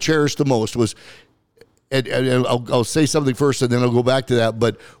moment that I cherished the most was, and I'll say something first and then I'll go back to that,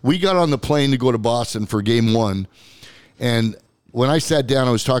 but we got on the plane to go to Boston for Game 1, and when I sat down,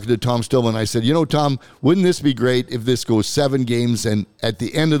 I was talking to Tom Stillman. I said, Tom, wouldn't this be great if this goes 7 games, and at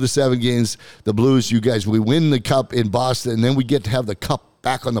the end of the 7 games, the Blues, you guys, we win the cup in Boston, and then we get to have the cup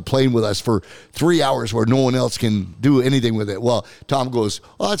back on the plane with us for 3 hours where no one else can do anything with it. Well, Tom goes,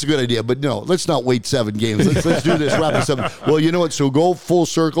 oh, that's a good idea, but no, let's not wait 7 games. Let's do this, wrap this up. Well, you know what? So go full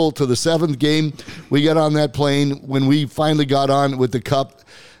circle to the 7th game. We got on that plane. When we finally got on with the cup,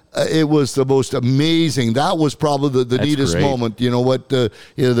 it was the most amazing. That was probably the neatest moment. You know what? The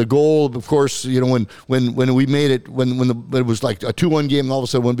goal, of course. When we made it, when it was like a 2-1 game, and all of a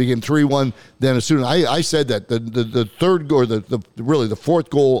sudden when it became 3-1, then as soon I said that the third, or the fourth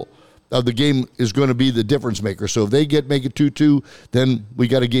goal of the game is going to be the difference maker. So if they make it 2-2, then we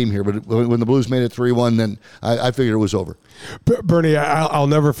got a game here. But when the Blues made it 3-1, then I figured it was over. Bernie, I'll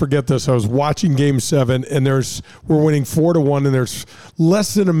never forget this. I was watching Game 7, and we're winning 4-1, and there's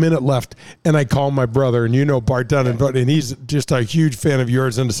less than a minute left. And I call my brother, and Bart Dunn, and he's just a huge fan of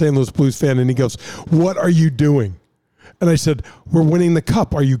yours and a St. Louis Blues fan. And he goes, "What are you doing?" And I said, "We're winning the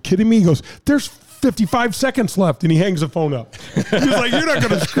cup. Are you kidding me?" He goes, "There's 55 seconds left," and he hangs the phone up. He's like, "You're not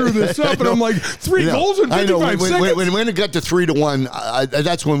going to screw this up." And I'm like, 3 goals in 55 seconds? When it got to 3-1,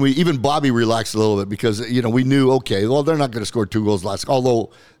 that's when even Bobby relaxed a little bit, because, we knew, okay, well, they're not going to score 2 goals last, although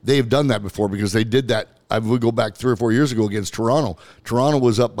they've done that before, because they did that. I would go back 3 or 4 years ago against Toronto. Toronto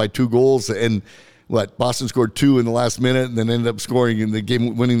was up by 2 goals, and Boston scored 2 in the last minute, and then ended up scoring in the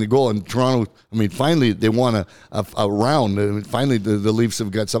game, winning the goal. And Toronto, finally they won a round. Finally, the Leafs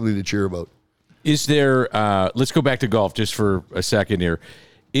have got something to cheer about. Is there, let's go back to golf just for a second here.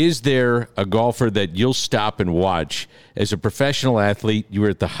 Is there a golfer that you'll stop and watch as a professional athlete? You were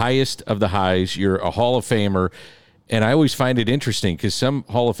at the highest of the highs. You're a Hall of Famer. And I always find it interesting because some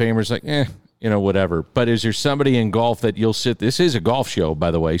Hall of Famers like, whatever. But is there somebody in golf that you'll sit? This is a golf show, by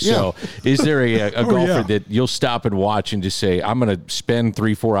the way. So is there a golfer that you'll stop and watch and just say, I'm going to spend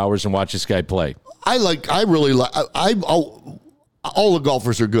 3-4 hours and watch this guy play? All the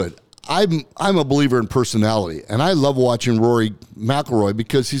golfers are good. I'm a believer in personality, and I love watching Rory McIlroy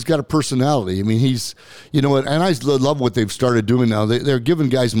because he's got a personality. He's, and I love what they've started doing now. They're giving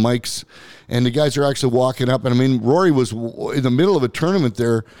guys mics, and the guys are actually walking up. And Rory was in the middle of a tournament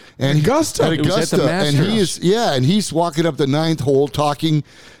there, and Augusta, and he's walking up the 9th hole talking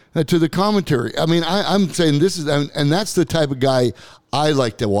to the commentary. I'm saying this is, and that's the type of guy I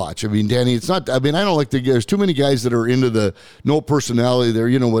like to watch. Danny, it's not, I don't like there's too many guys that are into the no personality.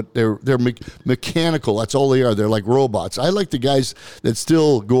 They're mechanical. That's all they are. They're like robots. I like the guys that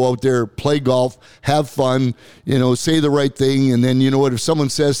still go out there, play golf, have fun, say the right thing. And then, if someone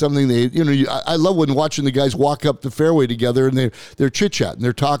says something, I love when watching the guys walk up the fairway together and they're chit-chatting,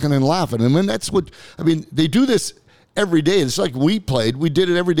 they're talking and laughing. That's what, they do this every day. It's like we did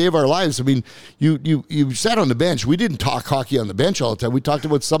it every day of our lives. You sat on the bench. We didn't talk hockey on the bench all the time. We talked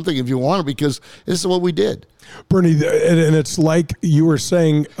about something if you wanted, because this is what we did. Bernie, and it's like you were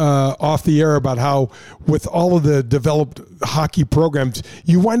saying off the air about how with all of the developed hockey programs,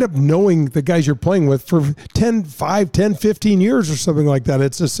 you wind up knowing the guys you're playing with for 10, 15 years or something like that.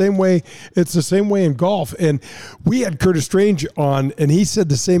 It's the same way. It's the same way in golf. And we had Curtis Strange on, and he said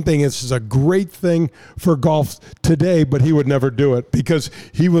the same thing. This is a great thing for golf today, but he would never do it because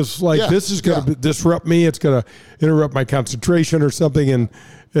he was like, this is going to disrupt me. It's going to interrupt my concentration or something. And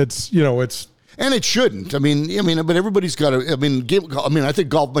it's, And it shouldn't. I mean, but everybody's got to. I think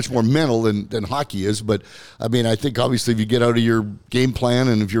golf much more mental than hockey is. But I mean, I think obviously if you get out of your game plan,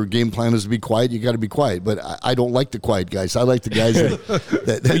 and if your game plan is to be quiet, you got to be quiet. But I don't like the quiet guys. I like the guys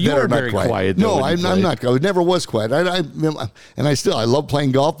that are not quiet. No, I'm not. I never was quiet. I love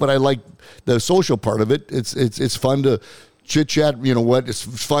playing golf, but I like the social part of it. It's fun to chit chat, it's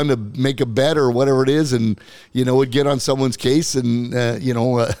fun to make a bet or whatever it is, and would get on someone's case and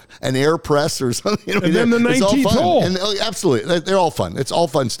an air press or something. And then the 19th hole. And absolutely, they're all fun. It's all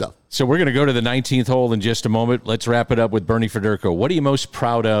fun stuff. So we're going to go to the 19th hole in just a moment. Let's wrap it up with Bernie Federko. What are you most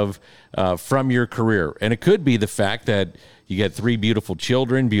proud of from your career? And it could be the fact that you got 3 beautiful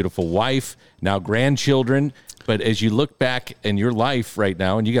children, beautiful wife, now grandchildren. But as you look back in your life right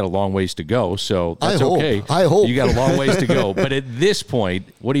now, and you got a long ways to go, so that's okay. I hope. You got a long ways to go. But at this point,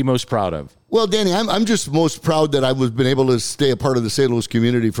 what are you most proud of? Well, Danny, I'm just most proud that I've been able to stay a part of the St. Louis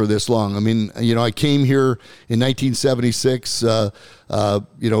community for this long. I mean, I came here in 1976.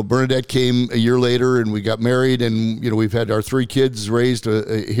 Bernadette came a year later, and we got married, and we've had our 3 kids raised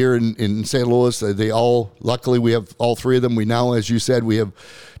here in St. Louis. Luckily, we have all 3 of them. We now, as you said, we have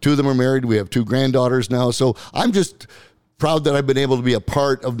 2 of them are married. We have 2 granddaughters now. So I'm just proud that I've been able to be a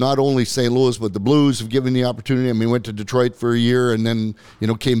part of not only St. Louis, but the Blues have given the opportunity. I mean, went to Detroit for a year and then,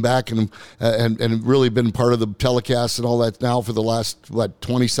 came back and really been part of the telecast and all that now for the last,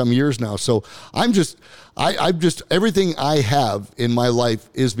 20 some years now. So I'm just everything I have in my life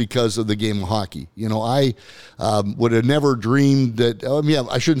is because of the game of hockey. I would have never dreamed that,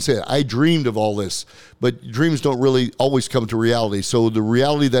 I shouldn't say it. I dreamed of all this, but dreams don't really always come to reality. So the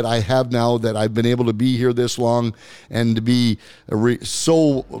reality that I have now, that I've been able to be here this long and to be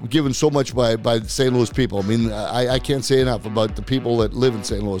given so much by the St. Louis people. I mean, I can't say enough about the people that live in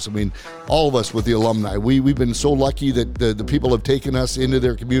St. Louis. I mean, all of us with the alumni, we've been so lucky that the people have taken us into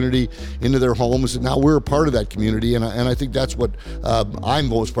their community, into their homes, and now we're a part of that community. And I think that's what I'm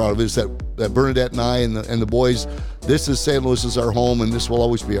most proud of, is that Bernadette and I and the boys, this is St. Louis is our home, and this will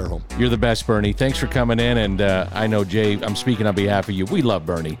always be our home. You're the best, Bernie. Thanks for coming in, and I know, Jay, I'm speaking on behalf of you. We love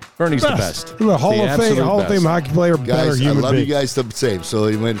Bernie. Bernie's the best. The Hall of Fame hockey player, guys, better human I love being. you guys the same. So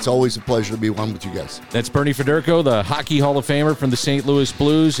it's always a pleasure to be one with you guys. That's Bernie Federko, the Hockey Hall of Famer from the St. Louis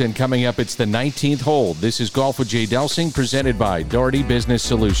Blues, and coming up, it's the 19th hole. This is Golf with Jay Delsing, presented by Doherty Business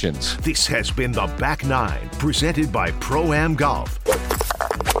Solutions. This has been the Back Nine, presented by Pro-Am Golf.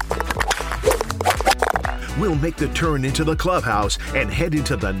 We'll make the turn into the clubhouse and head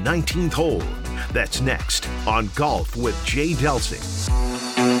into the 19th hole. That's next on Golf with Jay Delsing.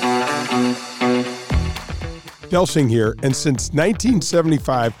 Delsing here, and since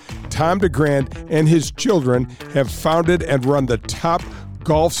 1975, Tom DeGrand and his children have founded and run the top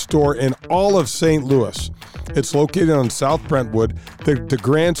golf store in all of St. Louis. It's located on South Brentwood. The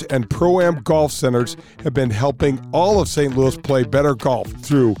DeGrandts and Pro-Am Golf Centers have been helping all of St. Louis play better golf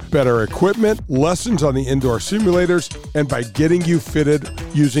through better equipment, lessons on the indoor simulators, and by getting you fitted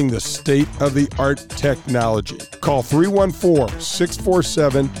using the state-of-the-art technology. Call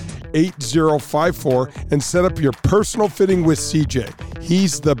 314-647-8054 and set up your personal fitting with CJ.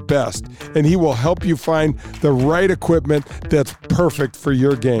 He's the best, and he will help you find the right equipment that's perfect for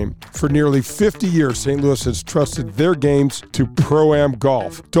your game. For nearly 50 years, St. Louis has trusted their games to Pro-Am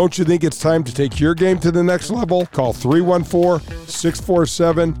Golf. Don't you think it's time to take your game to the next level? Call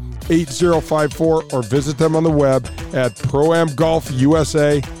 314-647-8054 or visit them on the web at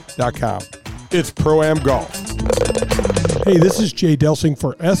proamgolfusa.com. It's Pro-Am Golf. Hey, this is Jay Delsing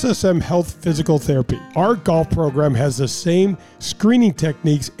for SSM Health Physical Therapy. Our golf program has the same screening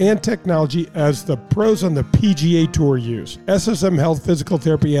techniques and technology as the pros on the PGA Tour use. SSM Health Physical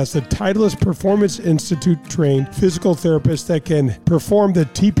Therapy has the Titleist Performance Institute trained physical therapists that can perform the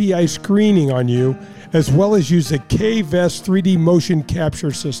TPI screening on you, as well as use the K-Vest 3D motion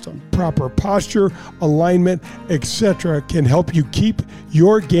capture system. Proper posture, alignment, etc. can help you keep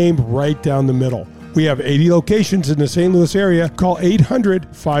your game right down the middle. We have 80 locations in the St. Louis area. Call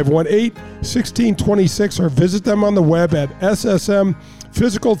 800-518-1626 or visit them on the web at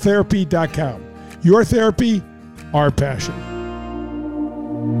ssmphysicaltherapy.com. Your therapy, our passion.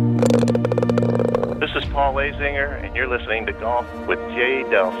 This is Paul Lazinger, and you're listening to Golf with Jay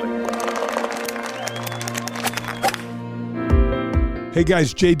Delsing. Hey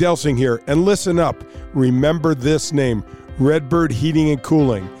guys, Jay Delsing here, and listen up. Remember this name, Redbird Heating and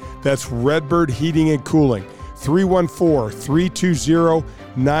Cooling. That's Redbird Heating and Cooling,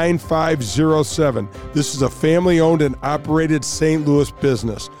 314-320-9507. This is a family-owned and operated St. Louis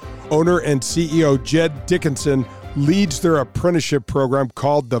business. Owner and CEO Jed Dickinson leads their apprenticeship program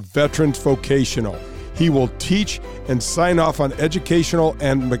called the Veterans Vocational. He will teach and sign off on educational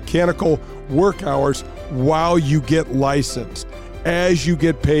and mechanical work hours while you get licensed, as you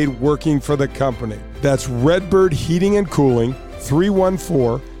get paid working for the company. That's Redbird Heating and Cooling,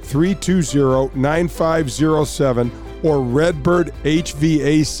 314-320-9507 or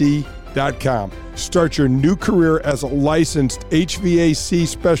redbirdhvac.com. Start your new career as a licensed HVAC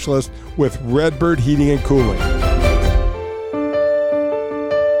specialist with Redbird Heating and Cooling.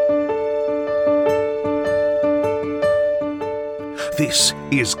 This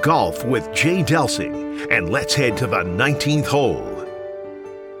is Golf with Jay Delsing, and let's head to the 19th hole.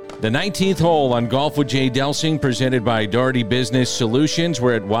 The 19th hole on Golf with Jay Delsing, presented by Doherty Business Solutions.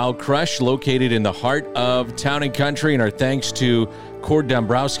 We're at Wild Crush, located in the heart of Town and Country, and our thanks to Cord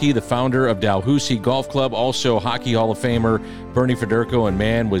Dombrowski, the founder of Dalhousie Golf Club, also Hockey Hall of Famer Bernie Federko, and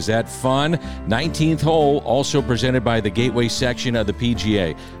man, was that fun. 19th hole, also presented by the Gateway section of the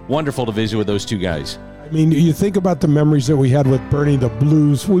PGA. Wonderful to visit with those two guys. I mean, you think about the memories that we had with Bernie, the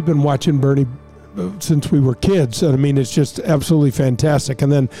blues. We've been watching Bernie since we were kids. I mean, it's just absolutely fantastic. And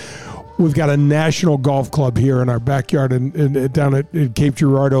then we've got a national golf club here in our backyard and down at Cape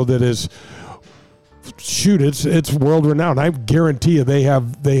Girardeau that is, shoot, it's world renowned. I guarantee you they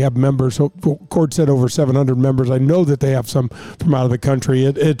have members. So Cord said over 700 members. I know that they have some from out of the country.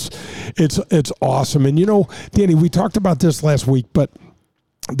 It's awesome. And you know, Danny, we talked about this last week, but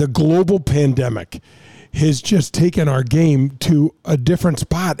the global pandemic has just taken our game to a different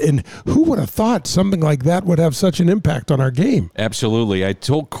spot. And who would have thought something like that would have such an impact on our game? Absolutely. I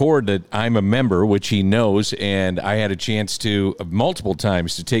told Cord that I'm a member, which he knows, and I had a chance to, multiple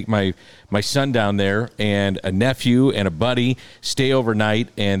times, to take my son down there and a nephew and a buddy, stay overnight,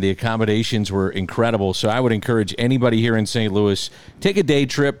 and the accommodations were incredible. So I would encourage anybody here in St. Louis, take a day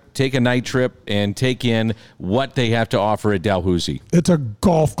trip, take a night trip, and take in what they have to offer at Dalhousie. It's a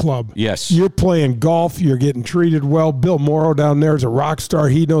golf club. Yes. You're playing golf. You're getting treated well. Bill Morrow down there is a rock star.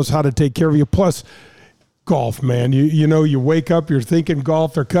 He knows how to take care of you. Plus, golf, man. You know, you wake up, you're thinking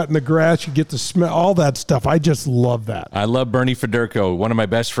golf, they're cutting the grass, you get to smell all that stuff. I just love that. I love Bernie Federko, one of my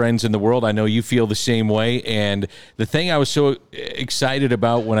best friends in the world. I know you feel the same way. And the thing I was so excited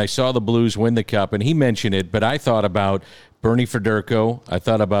about when I saw the Blues win the Cup, and he mentioned it, but I thought about Bernie Federko, I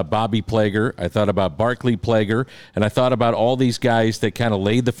thought about Bobby Plager, I thought about Barclay Plager, and I thought about all these guys that kind of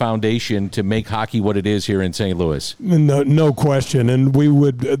laid the foundation to make hockey what it is here in St. Louis. No question. And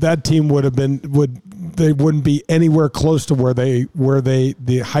that team they wouldn't be anywhere close to where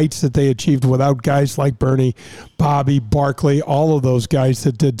the heights that they achieved without guys like Bernie, Bobby, Barclay, all of those guys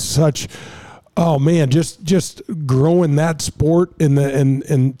that did such. Oh man, just growing that sport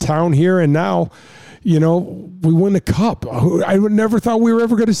in town here, and now, you know, we win the Cup. I would never thought we were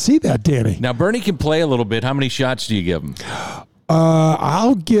ever going to see that, Danny. Now Bernie can play a little bit. How many shots do you give him?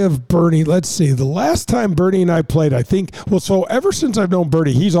 I'll give Bernie, let's see, the last time Bernie and I played, I think, so ever since I've known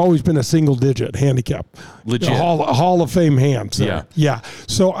Bernie, he's always been a single-digit handicap. Legit. Hall of Fame hands. Yeah. Yeah.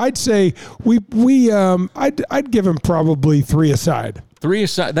 So I'd say I'd give him probably 3 aside. 3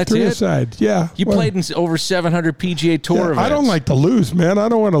 aside. That's 3 it? aside, yeah. You played in over 700 PGA Tour events. I don't like to lose, man. I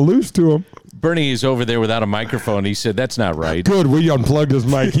don't want to lose to him. Bernie is over there without a microphone. He said, that's not right. Good. We unplugged his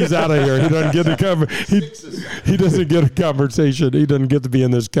mic. He's out of here. He doesn't get he doesn't get a conversation. He doesn't get to be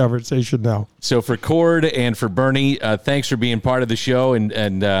in this conversation now. So for Cord and for Bernie, thanks for being part of the show.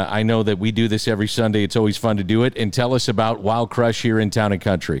 And I know that we do this every Sunday. It's always fun to do it. And tell us about Wild Crush here in Town and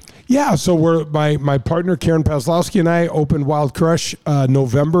Country. Yeah. So my partner, Karen Paslowski, and I opened Wild Crush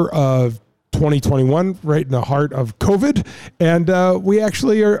November of 2021, right in the heart of COVID, and we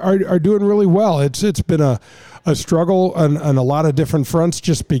actually are doing really well. It's been a struggle on a lot of different fronts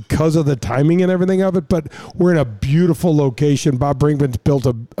just because of the timing and everything of it, but we're in a beautiful location. Bob Brinkman's built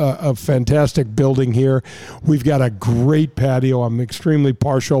a fantastic building here. We've got a great patio. I'm extremely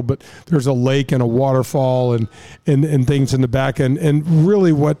partial, but there's a lake and a waterfall and things in the back, and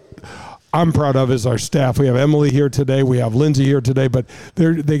really what I'm proud of is our staff. We have Emily here today. We have Lindsay here today, but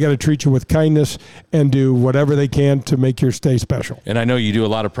they got to treat you with kindness and do whatever they can to make your stay special. And I know you do a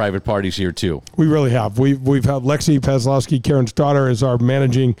lot of private parties here too. We really have. We've had Lexi Paslowski, Karen's daughter, as our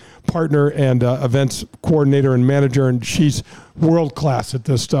managing partner and events coordinator and manager, and she's world class at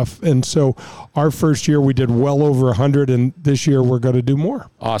this stuff. And so our first year we did well over 100, and this year we're going to do more.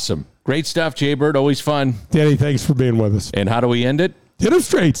 Awesome. Great stuff, Jay Bird. Always fun. Danny, thanks for being with us. And how do we end it? Hit him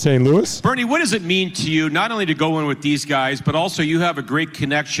straight, St. Louis. Bernie, what does it mean to you not only to go in with these guys, but also you have a great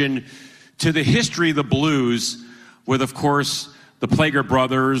connection to the history of the Blues with, of course, the Plager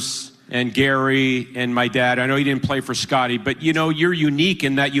brothers and Gary and my dad. I know you didn't play for Scotty, but, you know, you're unique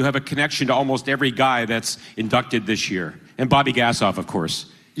in that you have a connection to almost every guy that's inducted this year. And Bobby Gassoff, of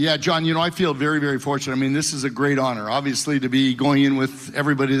course. Yeah, John, I feel very, very fortunate. I mean, this is a great honor, obviously, to be going in with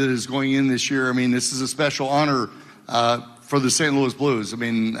everybody that is going in this year. I mean, this is a special honor for the St. Louis Blues. I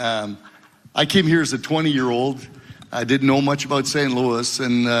mean, I came here as a 20-year-old. I didn't know much about St. Louis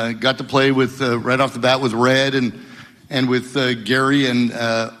and got to play with right off the bat with Red and with Gary. And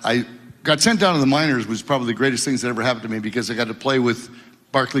I got sent down to the minors, was probably the greatest things that ever happened to me, because I got to play with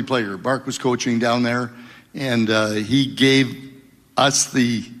Barclay Plager. Bark was coaching down there, and he gave us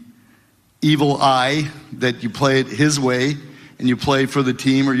the evil eye that you play it his way and you play for the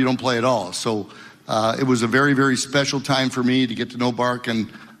team or you don't play at all. So it was a very, very special time for me to get to know Bark, and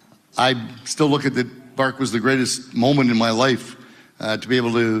I still look at that Bark was the greatest moment in my life to be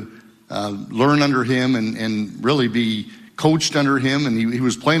able to learn under him and really be coached under him, and he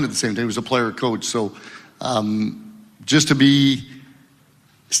was playing at the same time. He was a player coach. So just to be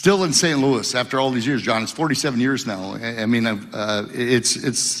still in St. Louis after all these years, John, it's 47 years now. I mean,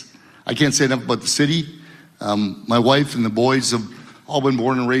 I can't say enough about the city. My wife and the boys have all been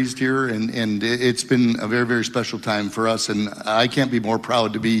born and raised here, and it's been a very, very special time for us, and I can't be more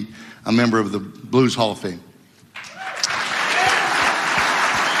proud to be a member of the Blues Hall of Fame.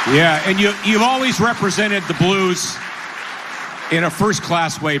 Yeah, and you've always represented the Blues in a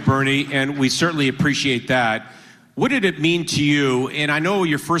first-class way, Bernie, and we certainly appreciate that. What did it mean to you? And I know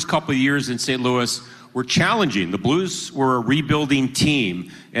your first couple of years in St. Louis were challenging. The Blues were a rebuilding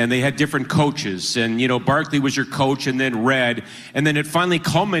team, and they had different coaches. And, Barkley was your coach, and then Red. And then it finally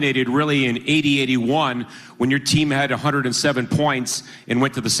culminated really in 80-81 when your team had 107 points and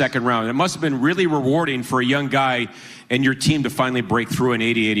went to the second round. It must have been really rewarding for a young guy and your team to finally break through in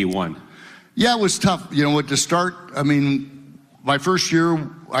 80-81. Yeah, it was tough. To start, I mean, my first year,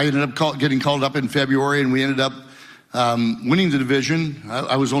 I ended up getting called up in February, and we ended up winning the division.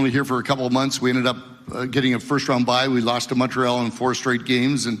 I was only here for a couple of months. We ended up getting a first-round bye. We lost to Montreal in 4 straight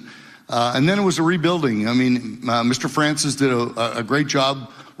games, and then it was a rebuilding. I mean, Mr. Francis did a great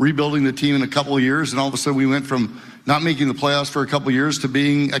job rebuilding the team in a couple of years, and all of a sudden we went from not making the playoffs for a couple of years to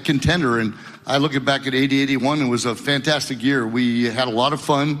being a contender. And I look back at 80-81, it was a fantastic year. We had a lot of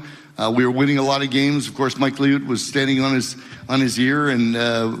fun. We were winning a lot of games. Of course, Mike Leute was standing on his ear,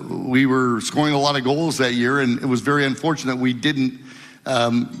 and we were scoring a lot of goals that year. And it was very unfortunate we didn't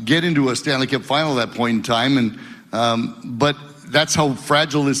get into a Stanley Cup final at that point in time. And but that's how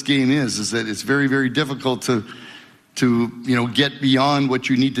fragile this game is that it's very, very difficult to get beyond what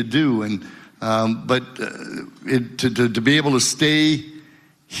you need to do. And to be able to stay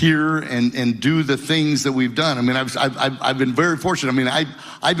here and do the things that we've done. I mean, I've been very fortunate. I mean,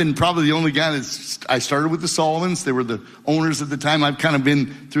 I've been probably the only guy I started with the Sullivans. They were the owners at the time. I've kind of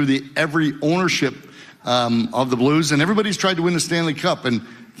been through every ownership of the Blues, and everybody's tried to win the Stanley Cup. And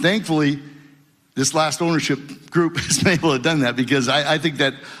thankfully, this last ownership group has been able to have done that, because I think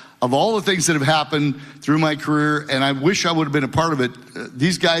that of all the things that have happened through my career, and I wish I would have been a part of it,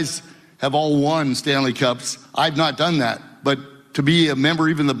 these guys have all won Stanley Cups. I've not done that, but to be a member,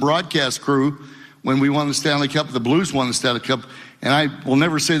 even the broadcast crew, when we won the Stanley Cup, the Blues won the Stanley Cup, and I will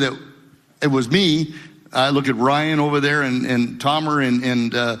never say that it was me. I look at Ryan over there and Tomer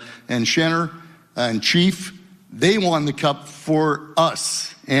and Schenner and Chief. They won the cup for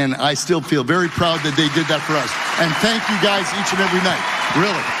us, and I still feel very proud that they did that for us. And thank you guys each and every night.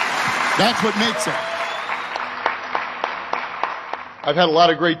 Really, that's what makes it. I've had a lot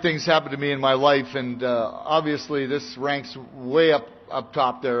of great things happen to me in my life, and obviously this ranks way up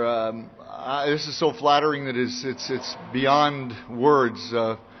top there. This is so flattering that it's beyond words.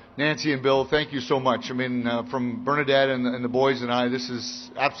 Nancy and Bill, thank you so much. I mean, from Bernadette and the boys and I, this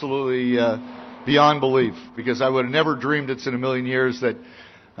is absolutely beyond belief, because I would have never dreamed it's in a million years that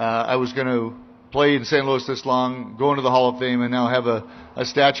I was going to play in St. Louis this long, go into the Hall of Fame, and now have a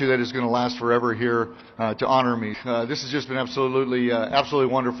statue that is going to last forever here to honor me. This has just been absolutely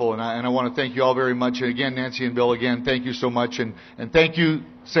wonderful, and I want to thank you all very much. And again, Nancy and Bill, again, thank you so much, and thank you,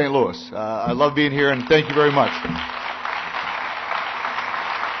 St. Louis. I love being here, and thank you very much.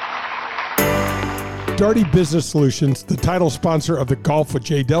 Daugherty Business Solutions, the title sponsor of the Golf with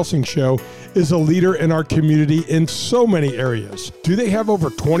Jay Delsing show, is a leader in our community in so many areas. Do they have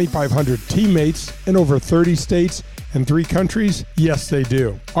over 2,500 teammates in over 30 states and 3 countries? Yes, they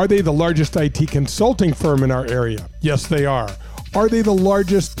do. Are they the largest IT consulting firm in our area? Yes, they are. Are they the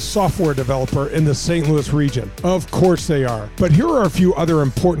largest software developer in the St. Louis region? Of course they are. But here are a few other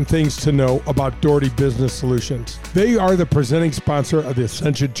important things to know about Daugherty Business Solutions. They are the presenting sponsor of the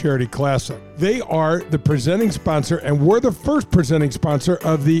Ascension Charity Classic. They are the presenting sponsor, and we're the first presenting sponsor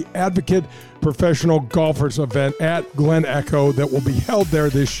of the Advocate Professional Golfers event at Glen Echo that will be held there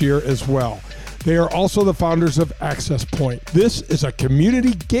this year as well. They are also the founders of Access Point. This is a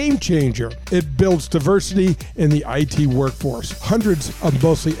community game changer. It builds diversity in the IT workforce. Hundreds of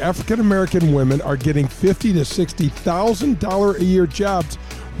mostly African-American women are getting $50,000 to $60,000 a year jobs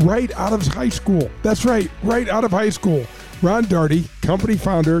right out of high school. That's right, right out of high school. Ron Darty, company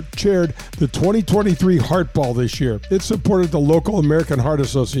founder, chaired the 2023 Heart Ball this year. It supported the local American Heart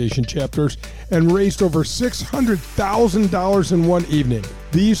Association chapters and raised over $600,000 in one evening.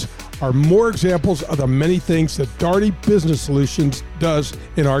 These are more examples of the many things that Darty Business Solutions does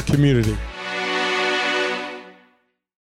in our community.